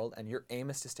everything in the world and your aim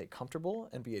is to stay comfortable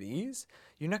and be at ease,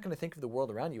 you're not going to think of the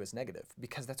world around you as negative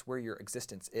because that's where your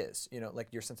existence is. You know,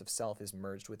 like your sense of self is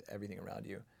merged with everything around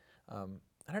you.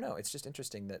 I don't know. It's just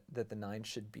interesting that the 9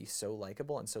 should be so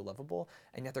likable and so lovable,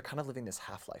 and yet they're kind of living this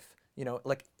half-life. You know,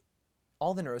 like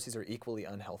all the neuroses are equally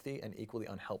unhealthy and equally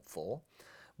unhelpful,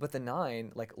 but the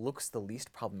 9 like looks the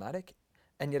least problematic,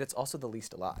 and yet it's also the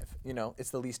least alive. You know,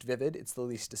 it's the least vivid, it's the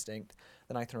least distinct.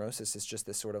 The ninth neurosis is just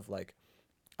this sort of like,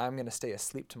 I'm going to stay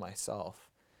asleep to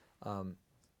myself and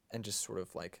just sort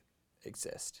of like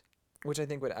exist, which I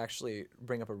think would actually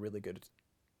bring up a really good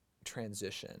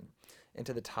transition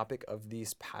into the topic of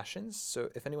these passions. So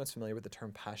if anyone's familiar with the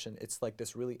term passion, it's like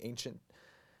this really ancient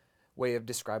way of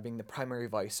describing the primary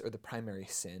vice or the primary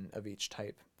sin of each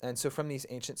type. And so from these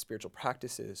ancient spiritual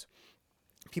practices,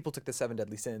 people took the 7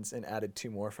 deadly sins and added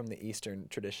 2 more from the Eastern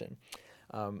tradition,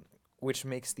 which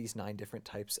makes these 9 different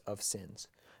types of sins.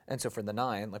 And so for the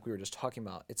 9, like we were just talking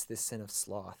about, it's this sin of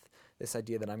sloth, this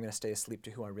idea that I'm going to stay asleep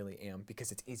to who I really am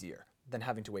because it's easier than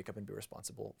having to wake up and be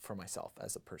responsible for myself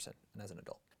as a person and as an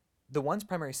adult. The 1's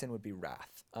primary sin would be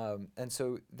wrath. And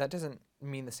so that doesn't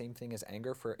mean the same thing as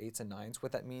anger for 8s and 9s.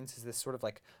 What that means is this sort of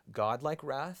like godlike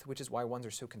wrath, which is why 1s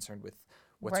are so concerned with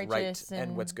what's Righteous right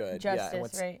and what's good. Justice, and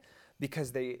what's, right.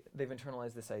 because they've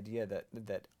internalized this idea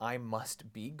that I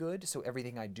must be good, so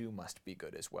everything I do must be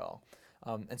good as well.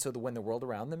 And so when the world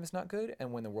around them is not good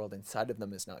and when the world inside of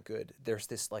them is not good, there's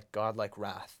this like godlike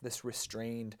wrath, this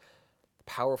restrained,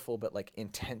 powerful but like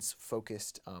intense,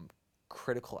 focused,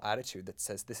 critical attitude that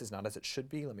says this is not as it should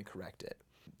be. Let me correct it.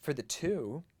 For the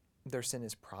 2, their sin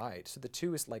is pride. So the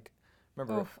 2 is like,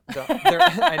 remember,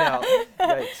 I know,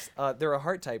 yikes. They're a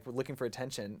heart type looking for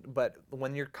attention, but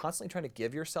when you're constantly trying to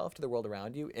give yourself to the world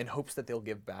around you in hopes that they'll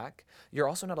give back, you're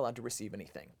also not allowed to receive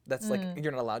anything. That's like,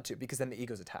 you're not allowed to, because then the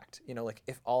ego's attacked. You know, like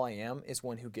if all I am is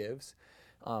one who gives,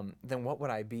 then what would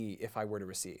I be if I were to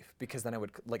receive? Because then I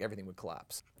would, like everything would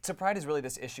collapse. So pride is really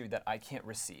this issue that I can't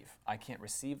receive. I can't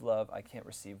receive love. I can't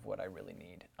receive what I really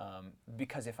need.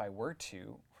 Because if I were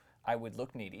to, I would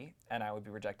look needy and I would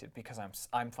be rejected because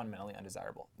I'm fundamentally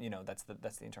undesirable. You know, that's the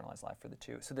internalized lie for the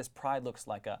 2. So this pride looks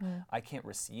like I can't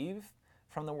receive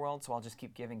from the world, so I'll just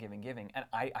keep giving. And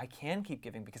I can keep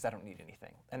giving because I don't need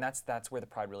anything. And that's where the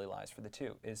pride really lies for the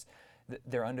 2, is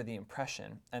they're under the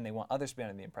impression, and they want others to be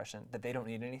under the impression, that they don't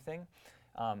need anything.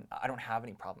 I don't have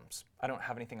any problems. I don't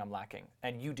have anything I'm lacking.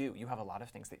 And you do. You have a lot of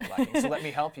things that you're lacking. So let me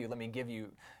help you. Let me give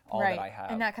you all that I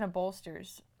have. And that kind of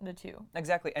bolsters the 2.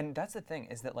 Exactly. And that's the thing,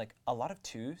 is that like a lot of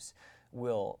 2s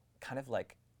will kind of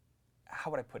like,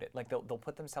 how would I put it? Like they'll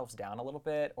put themselves down a little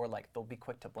bit, or like they'll be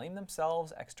quick to blame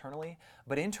themselves externally,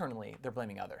 but internally they're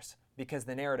blaming others, because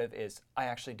the narrative is, I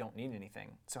actually don't need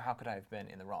anything. So how could I have been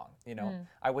in the wrong? You know,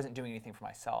 I wasn't doing anything for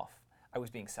myself. I was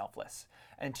being selfless.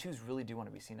 And 2s really do want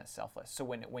to be seen as selfless. So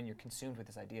when you're consumed with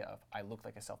this idea of, I look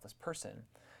like a selfless person,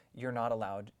 you're not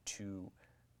allowed to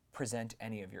present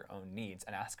any of your own needs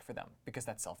and ask for them, because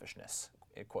that's selfishness,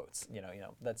 it quotes. You know,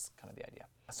 that's kind of the idea.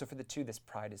 So for the 2, this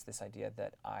pride is this idea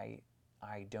that I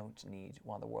don't need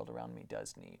while the world around me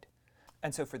does need.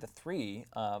 And so for the 3,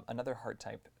 another heart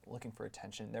type looking for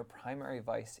attention, their primary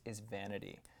vice is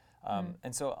vanity.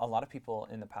 And so a lot of people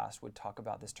in the past would talk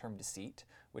about this term deceit,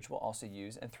 which we'll also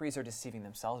use, and 3s are deceiving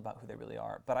themselves about who they really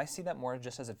are. But I see that more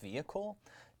just as a vehicle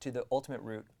to the ultimate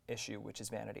root issue, which is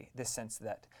vanity. This sense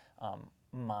that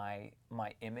my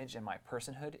image and my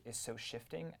personhood is so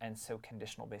shifting and so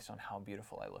conditional based on how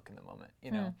beautiful I look in the moment,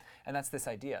 you know? And that's this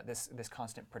idea, this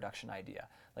constant production idea.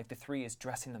 Like the 3 is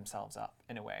dressing themselves up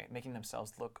in a way, making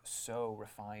themselves look so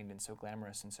refined and so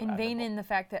glamorous and so And vain admirable. in the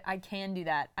fact that I can do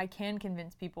that. I can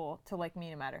convince people to like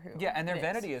me no matter who. Yeah, and their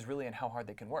vanity is really in how hard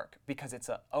they can work, because it's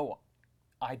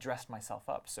I dressed myself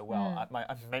up so well.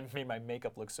 I made my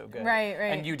makeup look so good. Right.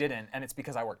 And you didn't, and it's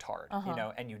because I worked hard, you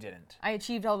know, and you didn't. I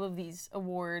achieved all of these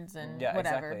awards and Yeah,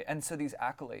 whatever. exactly. And so these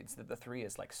accolades that the 3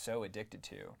 is like so addicted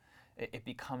to, it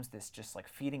becomes this just like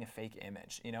feeding a fake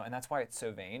image, you know, and that's why it's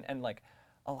so vain. And like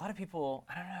a lot of people,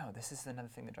 I don't know, this is another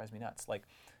thing that drives me nuts. Like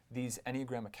these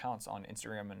Enneagram accounts on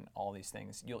Instagram and all these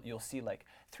things, you'll see like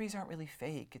 3s aren't really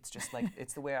fake. It's just like,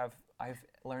 it's the way I've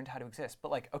learned how to exist.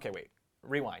 But like, okay, wait.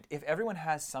 Rewind. If everyone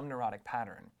has some neurotic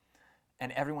pattern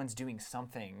and everyone's doing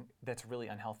something that's really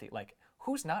unhealthy, like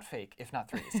who's not fake if not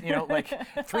 3s? You know, like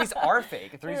 3s are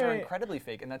fake. 3s are incredibly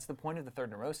fake, and that's the point of the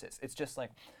 3rd neurosis. It's just like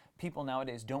people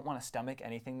nowadays don't want to stomach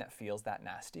anything that feels that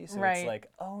nasty. So it's like,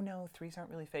 oh no, 3s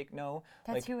aren't really fake. No,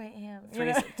 That's like, who I am.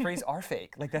 3s are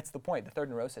fake. Like that's the point. The 3rd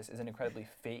neurosis is an incredibly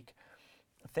fake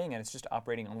thing, and it's just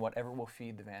operating on whatever will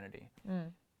feed the vanity.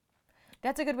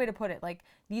 That's a good way to put it. Like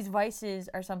these vices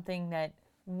are something that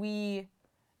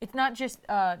it's not just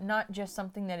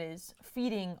something that is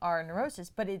feeding our neurosis,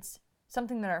 but it's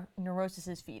something that our neurosis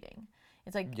is feeding.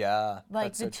 It's like,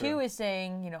 like the 2 is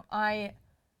saying, you know, I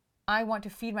want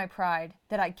to feed my pride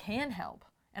that I can help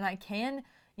and I can,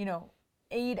 you know,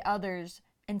 aid others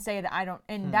and say that I don't,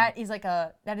 and that is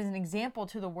an example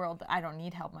to the world that I don't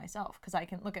need help myself, because I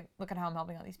can look at how I'm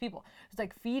helping all these people. It's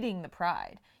like feeding the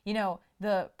pride,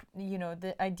 the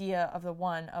idea of the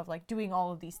 1 of like doing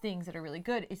all of these things that are really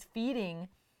good is feeding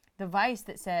the vice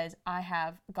that says I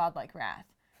have godlike wrath,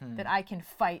 that I can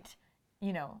fight,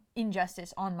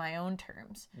 injustice on my own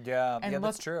terms.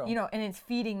 That's true. And it's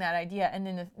feeding that idea. And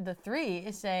then the 3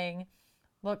 is saying,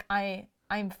 look,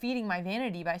 I'm feeding my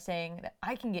vanity by saying that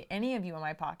I can get any of you in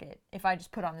my pocket if I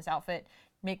just put on this outfit,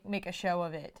 make a show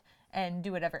of it, and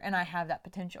do whatever, and I have that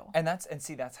potential. And that's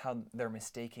how they're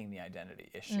mistaking the identity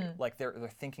issue. Like they're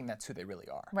thinking that's who they really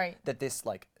are. Right. That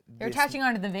they're attaching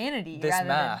onto the vanity. This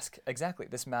mask, exactly.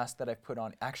 This mask that I've put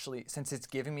on, actually, since it's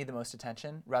giving me the most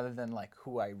attention, rather than like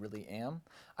who I really am,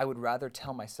 I would rather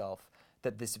tell myself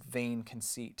that this vain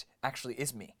conceit actually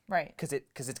is me. Right.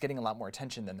 Because it's getting a lot more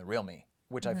attention than the real me.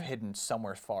 which I've hidden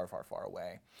somewhere far, far, far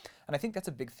away. And I think that's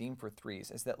a big theme for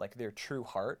threes, is that like their true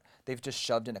heart, they've just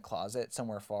shoved in a closet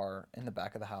somewhere far in the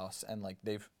back of the house, and like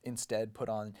they've instead put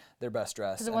on their best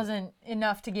dress. Because it wasn't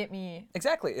enough to get me.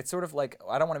 Exactly. It's sort of like,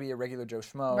 I don't want to be a regular Joe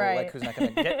Schmo, Right. like who's not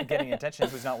going to get any attention,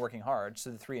 who's not working hard. So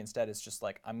the three instead is just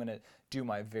like, I'm going to do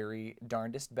my very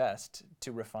darndest best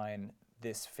to refine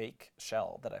this fake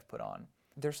shell that I've put on.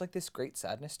 There's like this great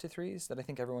sadness to threes that I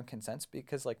think everyone can sense,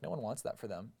 because like no one wants that for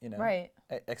them, you know? Right.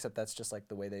 Except that's just like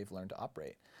the way they've learned to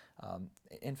operate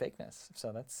in fakeness.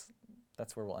 So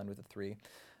that's where we'll end with the three.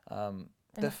 And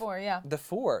the four, yeah. The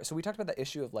four. So we talked about the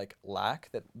issue of like lack,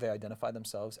 that they identify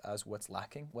themselves as what's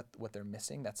lacking, what they're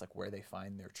missing. That's like where they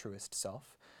find their truest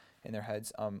self in their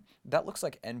heads. That looks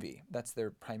like envy. That's their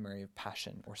primary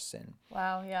passion or sin.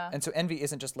 Wow, yeah. And so envy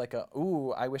isn't just like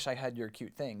ooh, I wish I had your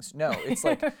cute things. No, it's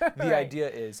like the Right. idea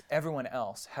is everyone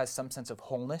else has some sense of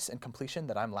wholeness and completion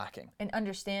that I'm lacking. And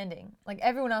understanding. Like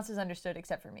everyone else is understood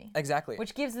except for me. Exactly.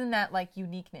 Which gives them that like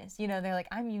uniqueness. You know, they're like,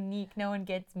 I'm unique, no one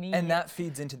gets me. And that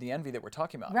feeds into the envy that we're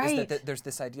talking about. Is Right. that there's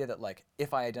this idea that like,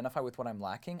 if I identify with what I'm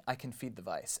lacking, I can feed the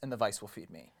vice, and the vice will feed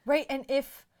me. Right, and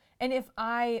if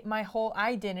my whole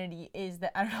identity is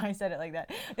that, I don't know how I said it like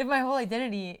that. If my whole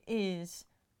identity is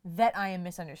that I am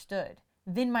misunderstood,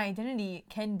 then my identity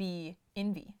can be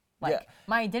envy. Like, Yeah.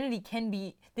 my identity can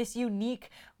be this unique,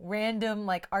 random,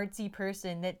 like artsy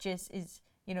person that just is,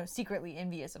 you know, secretly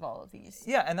envious of all of these.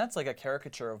 Yeah, and that's like a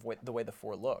caricature of the way the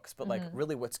four looks. But like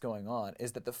really what's going on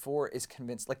is that the four is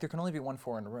convinced, like there can only be one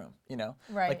four in a room, you know?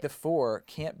 Right. Like the four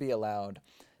can't be allowed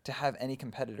to have any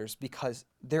competitors because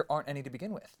there aren't any to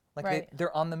begin with. Like Right.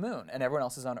 they're on the moon and everyone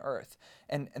else is on Earth.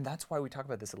 And that's why we talk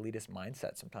about this elitist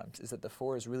mindset sometimes, is that the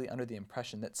four is really under the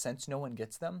impression that since no one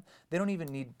gets them, they don't even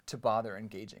need to bother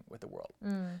engaging with the world.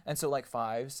 And so like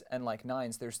fives and like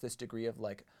nines, there's this degree of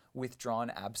like withdrawn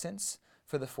absence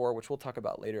for the four, which we'll talk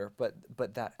about later,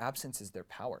 but that absence is their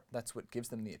power. That's what gives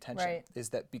them the attention, Right. is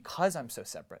that because I'm so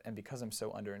separate and because I'm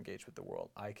so under-engaged with the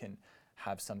world, I can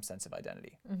have some sense of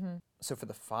identity. So for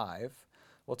the five,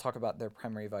 we'll talk about their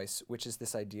primary vice, which is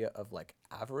this idea of like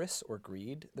avarice or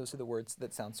greed. Those are the words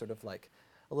that sound sort of like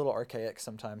a little archaic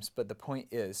sometimes, but the point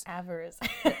is Avarice.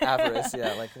 avarice,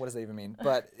 yeah, like what does that even mean?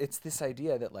 But it's this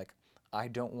idea that like, I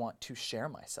don't want to share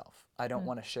myself. I don't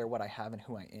want to share what I have and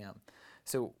who I am.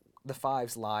 So the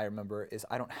fives lie, remember, is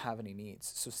I don't have any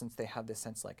needs. So since they have this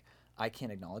sense like, I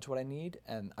can't acknowledge what I need,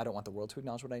 and I don't want the world to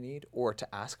acknowledge what I need, or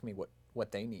to ask me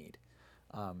what they need,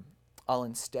 I'll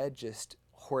instead just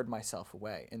hoard myself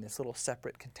away in this little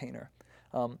separate container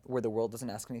where the world doesn't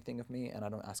ask anything of me and I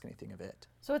don't ask anything of it.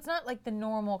 So it's not like the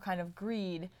normal kind of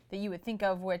greed that you would think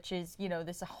of, which is, you know,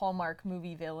 this Hallmark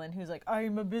movie villain who's like,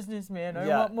 I'm a businessman, I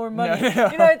Yeah. want more money.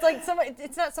 No. You know, it's like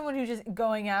it's not someone who's just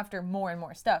going after more and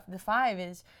more stuff. The five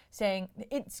is saying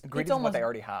it's Greed it's is almost what they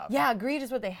already have. Yeah, greed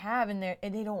is what they have, and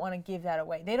they don't want to give that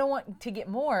away. They don't want to get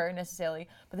more necessarily,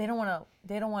 but they don't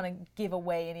want to give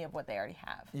away any of what they already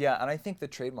have. Yeah, and I think the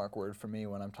trademark word for me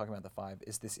when I'm talking about the five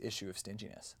is this issue of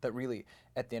stinginess. That really,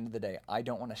 at the end of the day, I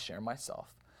don't want to share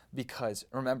myself because,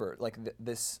 remember, like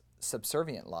this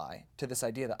subservient lie to this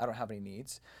idea that I don't have any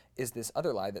needs is this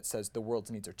other lie that says the world's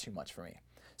needs are too much for me.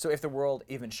 So if the world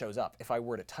even shows up, if I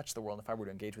were to touch the world, if I were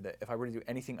to engage with it, if I were to do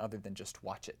anything other than just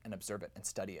watch it and observe it and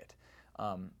study it,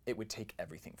 it would take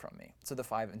everything from me. So the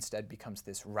five instead becomes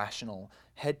this rational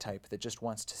head type that just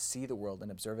wants to see the world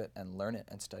and observe it and learn it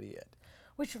and study it.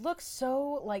 Which looks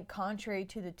so like contrary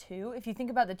to the two. If you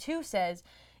think about the two says,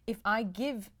 if I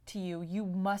give to you, you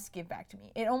must give back to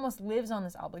me. It almost lives on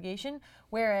this obligation,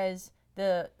 whereas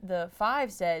the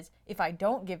five says, if I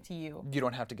don't give to you, You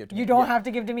don't have to give to me. you don't Yeah. have to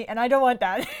give to me, and I don't want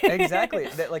that. Exactly.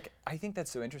 I think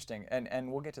that's so interesting,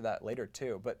 and we'll get to that later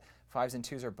too. But fives and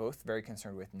twos are both very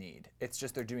concerned with need. It's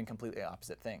just they're doing completely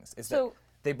opposite things. Is So- that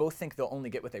they both think they'll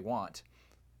only get what they want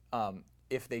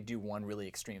if they do one really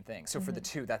extreme thing. So for the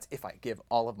two, that's if I give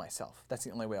all of myself. That's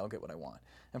the only way I'll get what I want.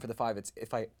 And for the five, it's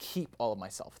if I keep all of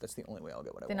myself. That's the only way I'll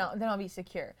get what I want. then I'll be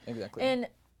secure. Exactly.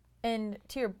 And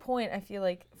to your point, I feel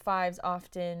like fives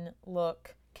often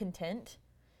look content.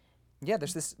 Yeah,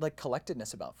 there's this like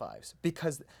collectedness about fives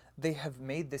because they have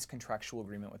made this contractual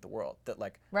agreement with the world that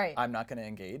like Right. I'm not going to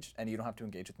engage and you don't have to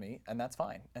engage with me and that's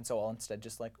fine. And so I'll instead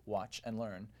just like watch and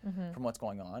learn from what's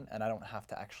going on and I don't have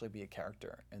to actually be a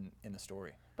character in the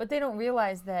story. But they don't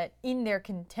realize that in their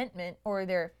contentment, or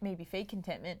their maybe fake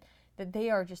contentment, that they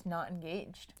are just not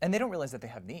engaged. And they don't realize that they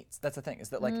have needs. That's the thing is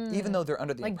that like even though they're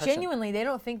under the Like impression genuinely, they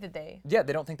don't think that they. yeah,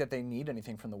 they don't think that they need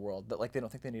anything from the world. That like they don't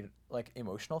think they need like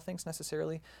emotional things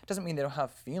necessarily. Doesn't mean they don't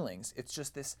have feelings. It's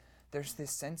just there's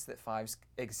this sense that fives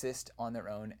exist on their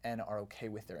own and are okay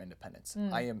with their independence.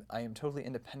 I am totally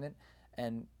independent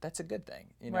And that's a good thing,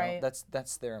 you know. Right.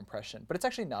 That's their impression, but it's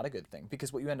actually not a good thing,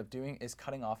 because what you end up doing is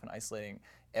cutting off and isolating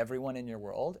everyone in your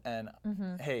world. And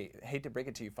hey, hate to break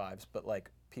it to you, fives, but like,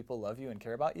 people love you and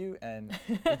care about you, and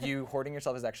you hoarding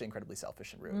yourself is actually incredibly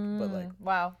selfish and rude. But like,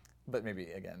 Wow. but maybe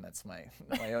again, that's my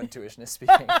own tuitionist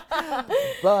speaking.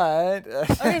 But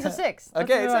Okay, so 6. Let's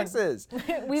okay, move on. 6 is.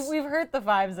 We've hurt the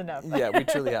 5s enough. Yeah, we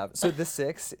truly have. So the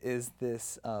 6 is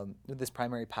this this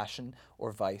primary passion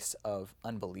or vice of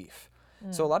unbelief.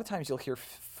 So a lot of times you'll hear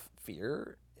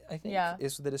fear, I think,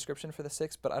 is the description for the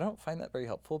 6, but I don't find that very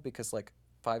helpful, because like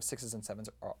 5s, 6s, and 7s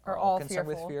are all concerned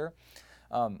fearful. with fear.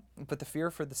 But the fear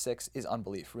for the 6 is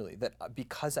unbelief, really, that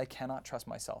because I cannot trust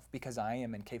myself, because I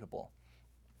am incapable,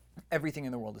 everything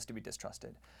in the world is to be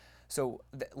distrusted. So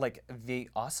like, they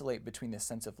oscillate between this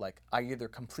sense of like, I either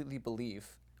completely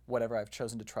believe whatever I've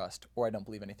chosen to trust, or I don't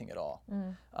believe anything at all.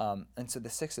 And so the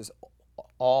 6 is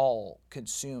all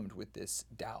consumed with this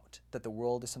doubt that the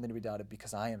world is something to be doubted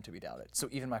because I am to be doubted. So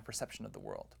even my perception of the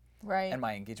world, Right. and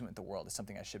my engagement with the world, is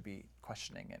something I should be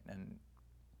questioning and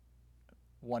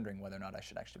wondering whether or not I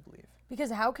should actually believe.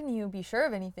 Because how can you be sure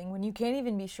of anything when you can't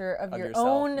even be sure of your yourself,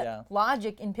 own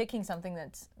logic in picking something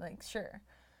that's like sure,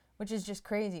 which is just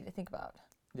crazy to think about.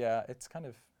 Yeah, it's kind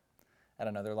of, I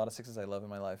don't know, there are a lot of 6s I love in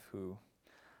my life who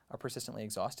are persistently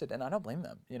exhausted, and I don't blame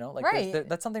them, you know? Like, Right.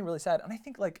 that's something really sad. And I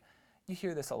think, like, you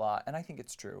hear this a lot, and I think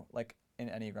it's true. Like, in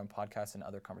Enneagram podcasts and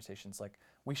other conversations, like,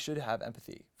 we should have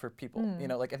empathy for people. You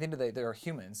know, like, at the end of the day, there are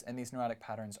humans, and these neurotic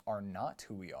patterns are not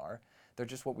who we are. They're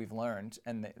just what we've learned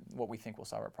and what we think will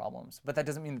solve our problems. But that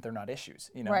doesn't mean that they're not issues,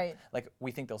 you know? Right. Like,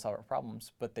 we think they'll solve our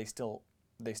problems, but they still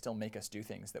make us do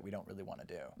things that we don't really want to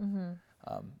do.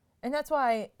 And that's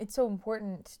why it's so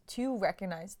important to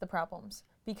recognize the problems,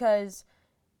 because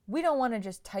we don't want to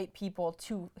just type people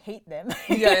to hate them.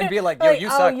 Yeah, and be like, yo, you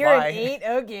suck, you're why? an 8,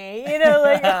 okay. You know,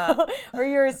 like, or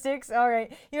you're a 6, all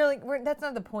right. You know, like, that's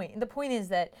not the point. The point is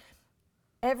that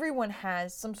everyone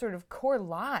has some sort of core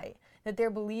lie that they're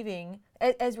believing,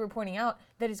 as we're pointing out,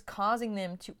 that is causing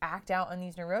them to act out on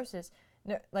these neuroses,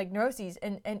 and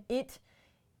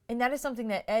that is something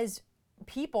that as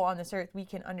people on this earth, we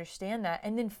can understand that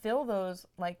and then fill those,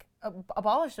 like,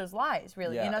 abolish those lies,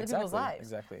 really, in other people's lives.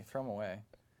 Exactly, throw them away.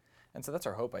 And so that's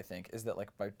our hope, I think, is that,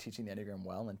 like, by teaching the Enneagram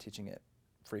well and teaching it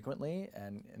frequently,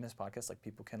 and in this podcast, like,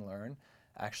 people can learn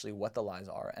actually what the lies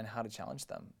are and how to challenge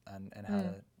them, and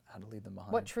how to leave them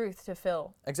behind. What truth to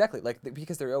fill. Exactly, like,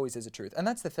 because there always is a truth. And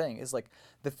that's the thing, is like,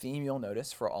 the theme you'll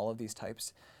notice for all of these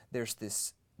types, there's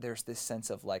this sense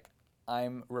of like,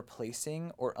 I'm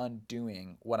replacing or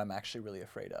undoing what I'm actually really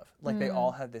afraid of. Like, they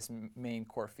all have this main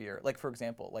core fear. Like, for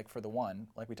example, like for the 1,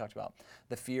 like we talked about,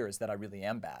 the fear is that I really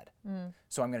am bad.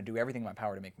 So I'm going to do everything in my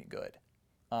power to make me good.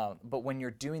 But when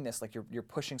you're doing this, like, you're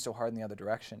pushing so hard in the other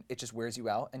direction, it just wears you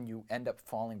out, and you end up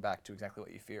falling back to exactly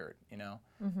what you feared, you know?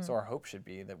 So our hope should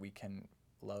be that we can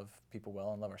love people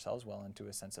well and love ourselves well, into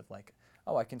a sense of like,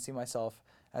 oh, I can see myself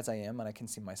as I am, and I can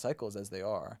see my cycles as they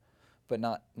are, but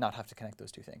not have to connect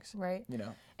those two things. Right. You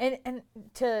know? And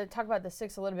to talk about the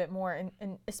 6 a little bit more,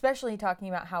 and especially talking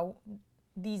about how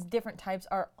these different types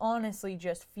are honestly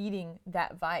just feeding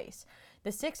that vice.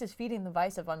 The 6 is feeding the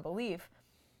vice of unbelief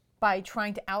by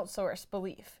trying to outsource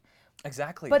belief.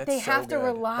 Exactly. But they That's so have to good.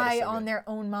 rely That is so on good. their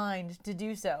own mind to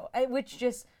do so, which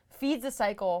just feeds the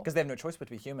cycle. Because they have no choice but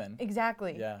to be human.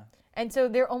 Exactly. Yeah. And so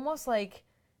they're almost like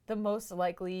the most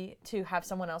likely to have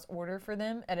someone else order for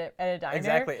them at a diner.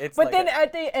 Exactly. It's but like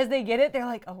then as they get it, they're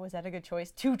like, oh, was that a good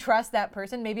choice? To trust that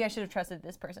person? Maybe I should have trusted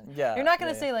this person. Yeah, They're not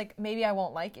going to yeah, say, like, maybe I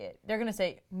won't like it. They're going to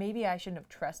say, maybe I shouldn't have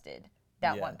trusted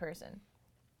that one person.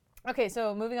 Okay,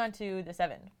 so moving on to the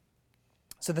 7.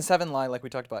 So the 7 lie, like we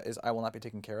talked about, is I will not be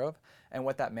taken care of. And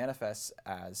what that manifests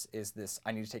as is this,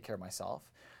 I need to take care of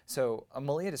myself. So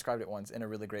Malia described it once in a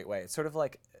really great way. It's sort of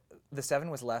like the 7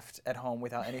 was left at home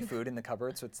without any food in the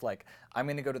cupboard. So it's like, I'm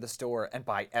going to go to the store and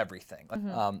buy everything.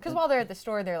 Because while they're at the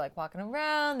store, they're like walking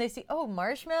around. They see, oh,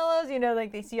 marshmallows, you know,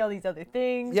 like they see all these other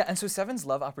things. Yeah, and so 7s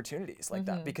love opportunities like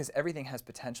that, because everything has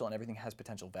potential and everything has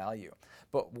potential value.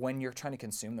 But when you're trying to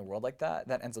consume the world like that,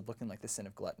 that ends up looking like the sin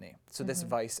of gluttony. So this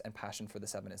vice and passion for the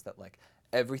 7 is that, like,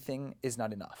 everything is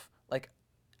not enough. Like,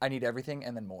 I need everything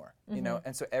and then more, you know?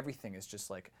 And so everything is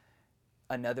just like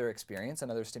another experience,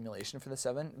 another stimulation for the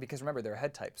 7, because remember, they're a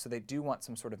head type, so they do want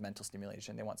some sort of mental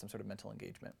stimulation. They want some sort of mental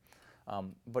engagement,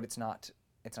 but it's not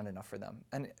enough for them.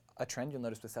 And a trend you'll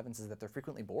notice with 7s is that they're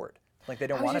frequently bored. Like, they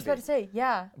don't I was want just to about be. to say,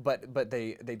 yeah. But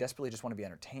they desperately just want to be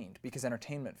entertained, because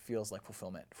entertainment feels like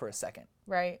fulfillment for a second.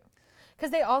 Right.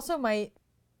 Because they also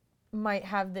might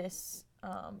have this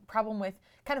problem with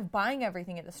kind of buying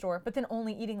everything at the store, but then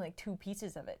only eating like 2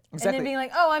 pieces of it, and Exactly. then being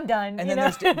like, oh, I'm done. And you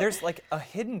then know? there's like a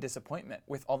hidden disappointment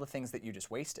with all the things that you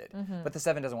just wasted. But the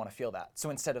 7 doesn't want to feel that. So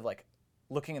instead of like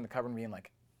looking in the cupboard and being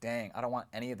like, dang, I don't want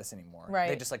any of this anymore. They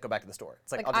Right. just like go back to the store.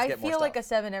 It's like, Like, I'll just I get more feel stuff. like a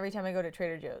 7 every time I go to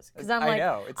Trader Joe's because I'm I like,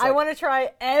 know, it's I like- want to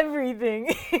try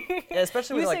everything. Yeah,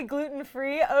 especially you with, say like, gluten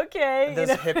free, okay. those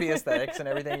you know? hippie aesthetics and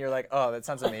everything. You're like, oh, that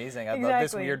sounds amazing. I love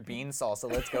this Exactly. weird bean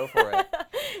salsa. Let's go for it.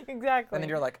 Exactly. And then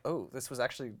you're like, oh, this was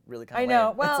actually really kind I of know.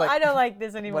 lame. Well, It's like, I don't like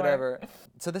this anymore. whatever.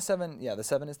 So the 7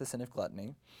 is the sin of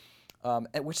gluttony.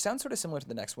 Which sounds sort of similar to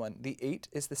the next one. The 8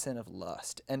 is the sin of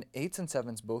lust. And 8s and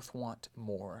 7s both want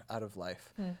more out of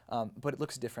life. But it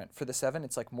looks different. For the 7,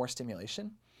 it's like more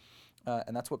stimulation.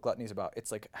 And that's what gluttony is about.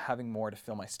 It's like having more to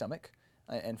fill my stomach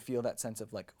and feel that sense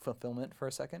of like fulfillment for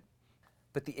a second.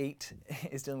 But the 8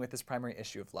 is dealing with this primary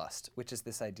issue of lust, which is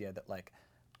this idea that like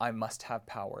I must have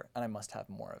power and I must have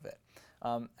more of it.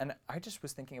 And I just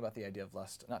was thinking about the idea of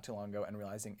lust not too long ago and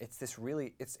realizing it's this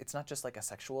really, it's not just like a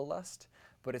sexual lust,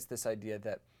 but it's this idea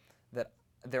that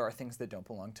there are things that don't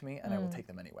belong to me and I will take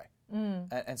them anyway.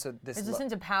 And so this There's a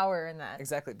sense of power in that.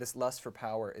 exactly, this lust for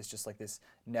power is just like this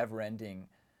never-ending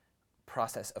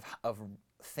process of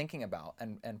thinking about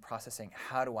and processing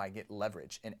how do I get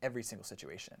leverage in every single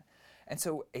situation. And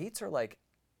so 8s are like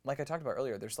I talked about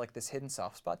earlier, there's like this hidden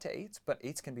soft spot to 8s, but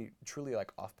 8s can be truly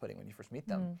like off-putting when you first meet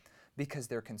them because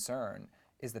their concern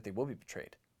is that they will be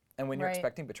betrayed. And when you're Right.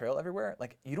 expecting betrayal everywhere,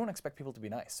 like you don't expect people to be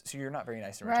nice. So you're not very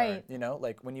nice in return. Right. You know,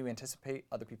 like when you anticipate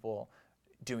other people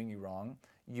doing you wrong,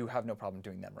 you have no problem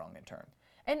doing them wrong in turn.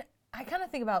 And I kind of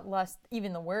think about lust,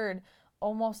 even the word,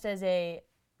 almost as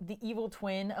the evil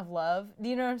twin of love. Do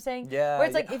you know what I'm saying? Yeah, Where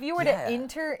it's like yeah. if you were Yeah. to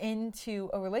enter into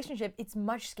a relationship, it's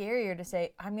much scarier to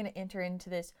say, I'm going to enter into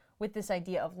this with this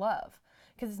idea of love.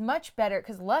 Because it's much better,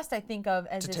 because lust I think of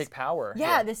as To this, take power.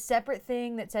 Yeah, this separate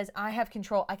thing that says I have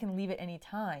control. I can leave at any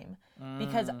time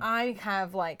because I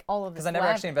have like all of this. Because I never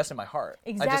lav- actually invested my heart.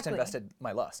 I just Exactly. invested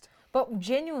my lust. But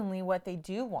genuinely, what they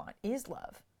do want is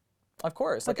love. Of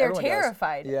course. But like they're everyone does.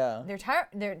 terrified. Yeah.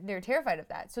 They're terrified of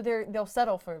that. So they'll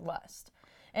settle for lust.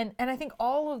 And I think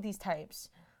all of these types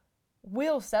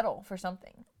will settle for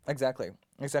something. Exactly.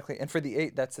 And for the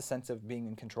 8, that's the sense of being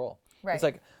in control. Right. It's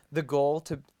like the goal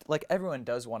to, like everyone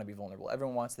does want to be vulnerable.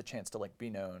 Everyone wants the chance to like be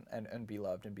known and be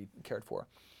loved and be cared for.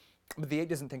 But the 8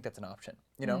 doesn't think that's an option.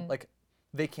 You know, like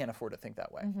they can't afford to think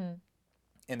that way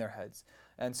in their heads.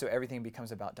 And so everything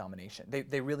becomes about domination.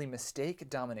 They really mistake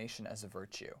domination as a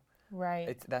virtue.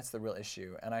 Right. That's the real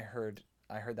issue. And I heard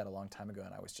that a long time ago,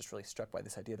 and I was just really struck by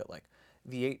this idea that like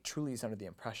the 8 truly is under the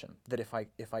impression that if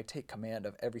I take command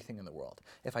of everything in the world,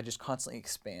 if I just constantly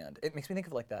expand, it makes me think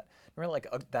of like that. Remember like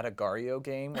that Agario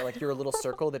game where like you're a little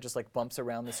circle that just like bumps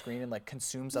around the screen and like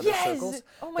consumes other Yes! circles.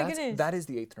 Oh my goodness. That is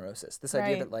the 8th neurosis. This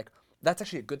idea Right. that like that's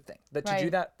actually a good thing. That to do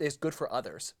Right. that is good for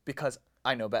others because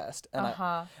I know best. And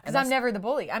Because and I'm that's- never the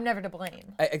bully. I'm never to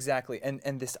blame. Exactly, and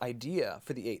this idea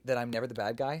for the 8 that I'm never the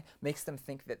bad guy makes them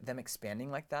think that them expanding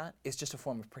like that is just a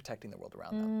form of protecting the world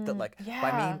around them. That like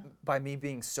yeah. by me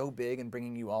being so big and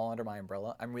bringing you all under my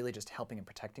umbrella, I'm really just helping and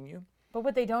protecting you. But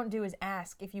what they don't do is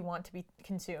ask if you want to be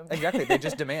consumed. Exactly, they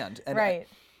just demand. And, Right.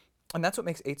 And that's what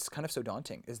makes 8s kind of so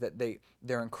daunting is that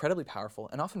they're incredibly powerful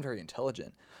and often very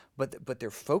intelligent, but their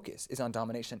focus is on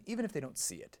domination, even if they don't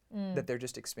see it. That they're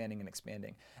just expanding and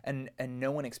expanding, and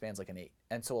no one expands like an 8.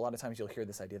 And so a lot of times you'll hear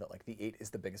this idea that like the 8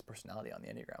 is the biggest personality on the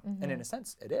Enneagram, and in a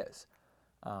sense it is.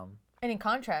 And in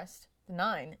contrast, the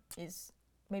 9 is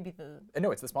maybe the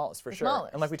No, it's the smallest for sure.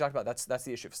 smallest. And like we talked about, that's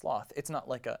the issue of sloth. It's not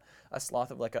like a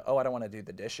sloth of like oh, I don't want to do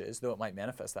the dishes, though it might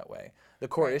manifest that way. The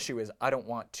core Right. issue is I don't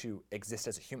want to exist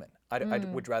as a human. I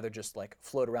would rather just like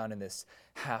float around in this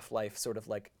half-life sort of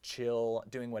like chill,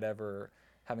 doing whatever,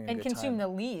 having a and good consume time. the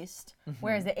least.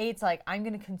 Whereas the 8's like, I'm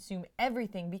going to consume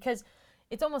everything because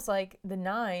it's almost like the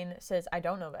 9 says, I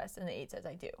don't know best, and the 8 says,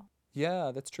 I do.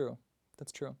 Yeah, that's true.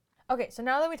 That's true. Okay, so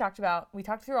now that we talked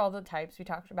through all the types, we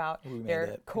talked about We made their it.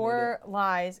 We made core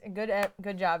lies, good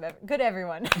job, good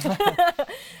everyone,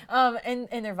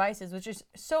 and their vices, which is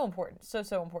so important,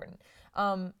 so important.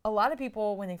 A lot of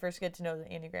people, when they first get to know the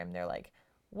Enneagram, they're like,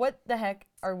 what the heck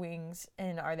are wings,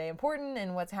 and are they important,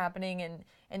 and what's happening?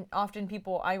 And often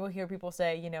I will hear people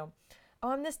say, you know,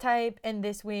 oh, I'm this type and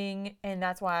this wing, and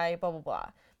that's why blah, blah, blah.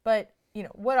 But, you know,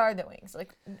 what are the wings?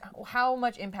 Like, how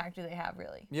much impact do they have,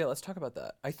 really? Yeah, let's talk about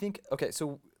that. I think, okay,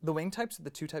 so the wing types are the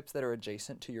 2 types that are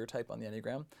adjacent to your type on the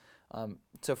Enneagram.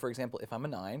 So for example, if I'm a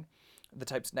 9, The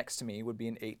types next to me would be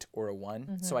an 8 or a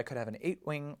 1. So I could have an 8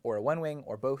 wing or a 1 wing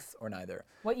or both or neither.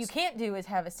 What you can't do is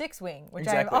have a 6 wing, which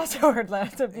Exactly. I've also heard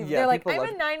lots of people. Yeah, They're like, people I'm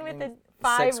love a 9 with a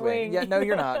 5 wing. Yeah, no,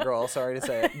 you're not, girl. Sorry to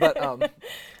say it. But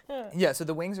yeah, so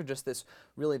the wings are just this,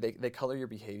 really, they color your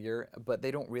behavior, but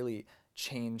they don't really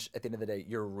change, at the end of the day,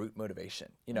 your root motivation.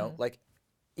 You know, like,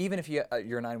 even if you're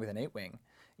a 9 with an 8 wing,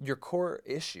 your core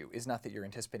issue is not that you're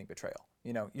anticipating betrayal.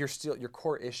 You know, your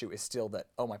core issue is still that,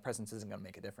 oh, my presence isn't going to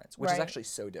make a difference, which is actually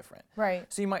so different.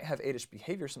 Right. So you might have 8-ish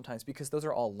behavior sometimes because those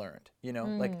are all learned, you know,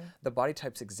 like the body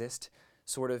types exist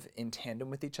sort of in tandem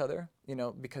with each other, you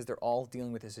know, because they're all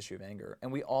dealing with this issue of anger.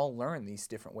 And we all learn these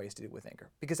different ways to deal with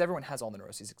anger because everyone has all the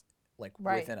neuroses like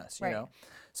within us, you know?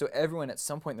 So everyone at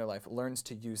some point in their life learns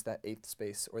to use that 8th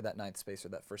space or that 9th space or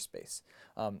that first space.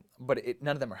 But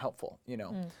none of them are helpful, you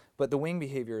know? But the wing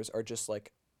behaviors are just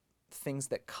like things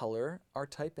that color our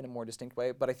type in a more distinct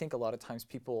way. But I think a lot of times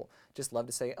people just love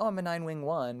to say, oh, I'm a 9 wing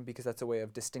 1 because that's a way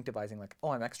of distinctivizing like,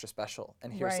 oh, I'm extra special.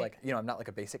 And here's like, you know, I'm not like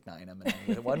a basic 9, I'm a 9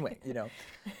 with a 1 wing, you know?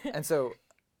 And so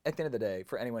at the end of the day,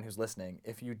 for anyone who's listening,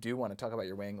 if you do want to talk about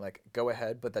your wing, like, go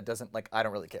ahead, but that doesn't, like, I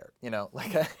don't really care, you know?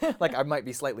 Like, like I might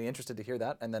be slightly interested to hear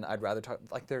that, and then I'd rather talk,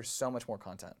 like, there's so much more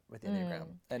content with the Enneagram.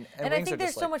 And I think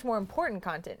there's so much more important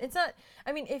content. It's not,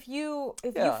 I mean, if you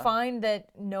find that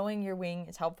knowing your wing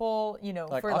is helpful, you know,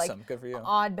 like, for awesome. like Good for you.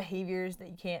 odd behaviors that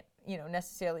you can't, you know,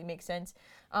 necessarily make sense,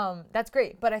 that's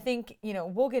great. But I think, you know,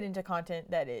 we'll get into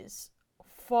content that is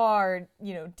far,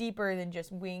 you know, deeper than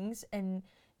just wings and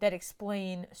that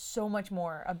explain so much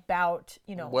more about,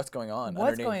 you know, what's going on.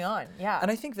 Yeah.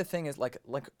 And I think the thing is like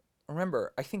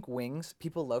remember, I think wings,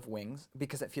 people love wings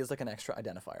because it feels like an extra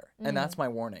identifier. And that's my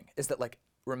warning, is that like,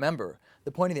 remember,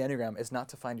 the point of the Enneagram is not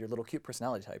to find your little cute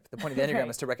personality type. The point of the Enneagram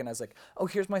is to recognize like, oh,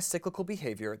 here's my cyclical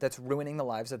behavior that's ruining the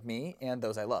lives of me and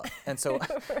those I love. And so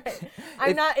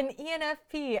I'm not an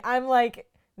ENFP. I'm like,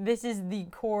 this is the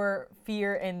core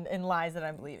fear and lies that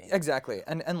I'm believing. Exactly.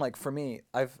 And like for me,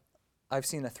 I've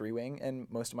seen a 3 wing in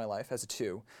most of my life as a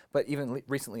 2, but even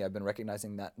recently I've been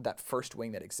recognizing that first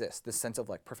wing that exists, this sense of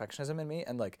like perfectionism in me,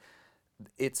 and like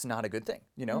it's not a good thing,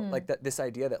 you know? Like that this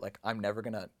idea that like I'm never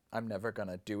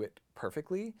gonna do it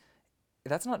perfectly,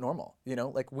 that's not normal, you know?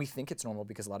 Like we think it's normal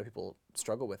because a lot of people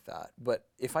struggle with that, but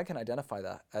if I can identify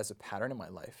that as a pattern in my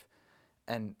life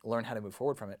and learn how to move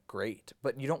forward from it, great.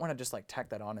 But you don't want to just like tack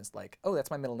that on as like, oh, that's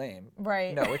my middle name.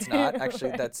 Right. No, it's not.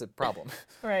 Actually, that's a problem.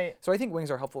 Right. So I think wings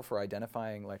are helpful for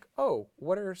identifying like, oh,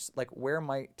 where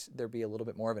might there be a little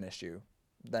bit more of an issue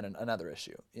than another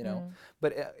issue, you know?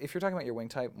 But if you're talking about your wing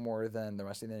type more than the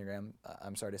rest of the Enneagram,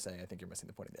 I'm sorry to say, I think you're missing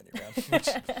the point of the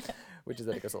Enneagram, which is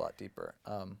that it goes a lot deeper.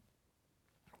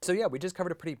 So yeah, we just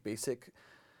covered a pretty basic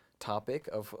topic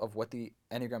of what the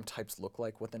Enneagram types look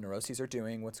like, what the neuroses are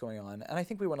doing, what's going on. And I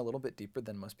think we went a little bit deeper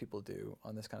than most people do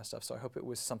on this kind of stuff. So I hope it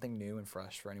was something new and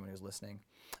fresh for anyone who's listening.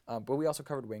 But we also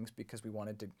covered wings because we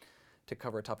wanted to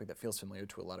cover a topic that feels familiar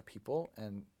to a lot of people.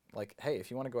 And like, hey,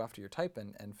 if you want to go after your type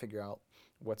and figure out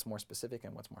what's more specific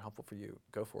and what's more helpful for you,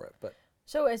 go for it. But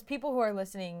so as people who are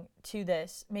listening to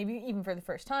this, maybe even for the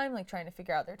first time, like trying to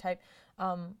figure out their type,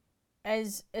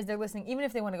 as they're listening, even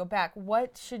if they want to go back,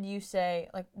 what should you say,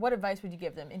 like what advice would you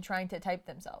give them in trying to type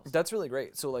themselves? That's really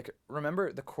great. So like,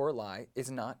 remember the core lie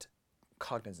is not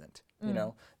cognizant, you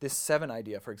know? This 7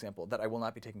 idea, for example, that I will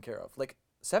not be taken care of. Like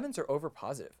 7s are over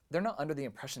positive. They're not under the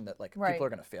impression that like people are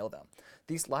going to fail them.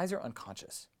 These lies are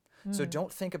unconscious. So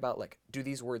don't think about like, do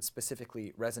these words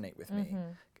specifically resonate with me?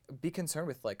 Be concerned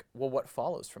with like, well, what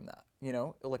follows from that? You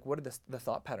know, like what are the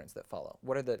thought patterns that follow?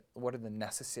 What are the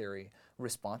necessary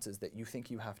responses that you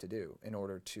think you have to do in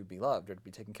order to be loved or to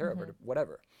be taken care of or to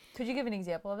whatever? Could you give an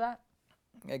example of that?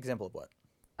 Example of what?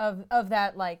 Of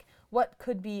that, like what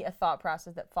could be a thought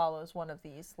process that follows one of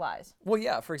these lies? Well,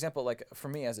 yeah, for example, like for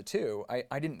me as a 2,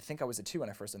 I didn't think I was a 2 when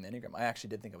I first did the Enneagram. I actually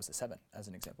did think I was a 7 as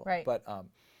an example. Right. But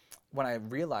when I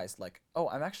realized like, oh,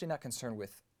 I'm actually not concerned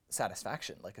with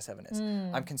satisfaction like a 7 is.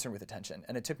 I'm concerned with attention.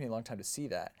 And it took me a long time to see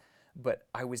that. But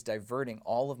I was diverting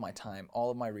all of my time,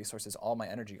 all of my resources, all my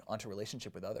energy onto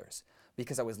relationship with others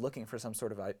because I was looking for some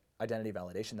sort of identity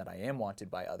validation that I am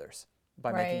wanted by others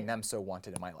by making them so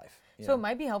wanted in my life. So it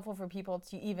might be helpful for people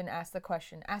to even ask the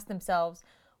question, ask themselves,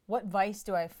 what vice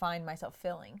do I find myself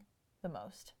filling the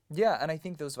most? Yeah, and I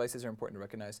think those vices are important to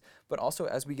recognize. But also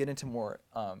as we get into more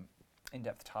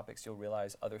in-depth topics, you'll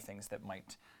realize other things that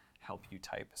might help you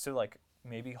type. So like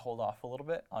maybe hold off a little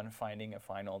bit on finding a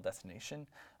final destination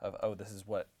of, oh, this is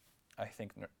what I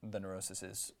think the neurosis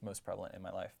is most prevalent in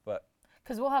my life. But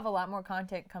because we'll have a lot more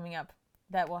content coming up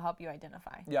that will help you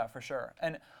identify. Yeah, for sure.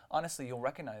 And honestly, you'll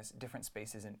recognize different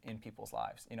spaces in people's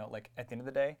lives. You know, like at the end of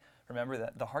the day, remember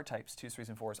that the heart types, 2s, 3s,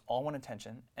 and 4s, all want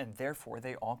attention, and therefore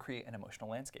they all create an emotional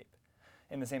landscape.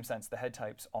 In the same sense, the head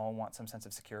types all want some sense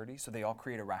of security, so they all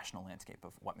create a rational landscape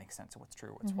of what makes sense and what's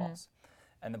true, what's false.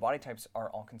 And the body types are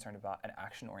all concerned about an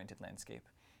action-oriented landscape.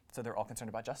 So they're all concerned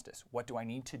about justice. What do I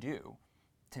need to do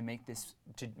to make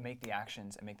the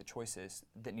actions and make the choices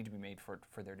that need to be made for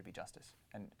there to be justice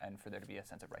and for there to be a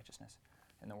sense of righteousness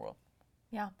in the world?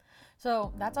 Yeah.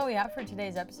 So that's all we have for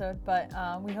today's episode, but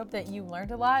we hope that you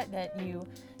learned a lot, that you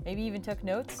maybe even took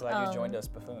notes. Glad you joined us,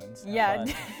 buffoons. Yeah,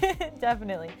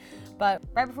 definitely. But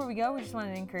right before we go, we just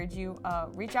wanted to encourage you,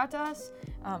 reach out to us,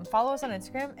 follow us on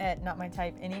Instagram at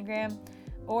NotMyTypeEnneagram,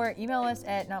 or email us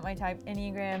at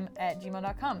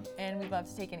notmytypeenneagram@gmail.com. And we'd love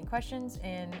to take any questions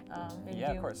and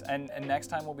of course. And next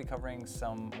time we'll be covering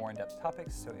some more in-depth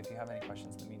topics, so if you have any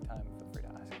questions in the meantime, feel free to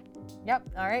ask. Yep.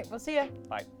 All right. We'll see you.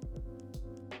 Bye.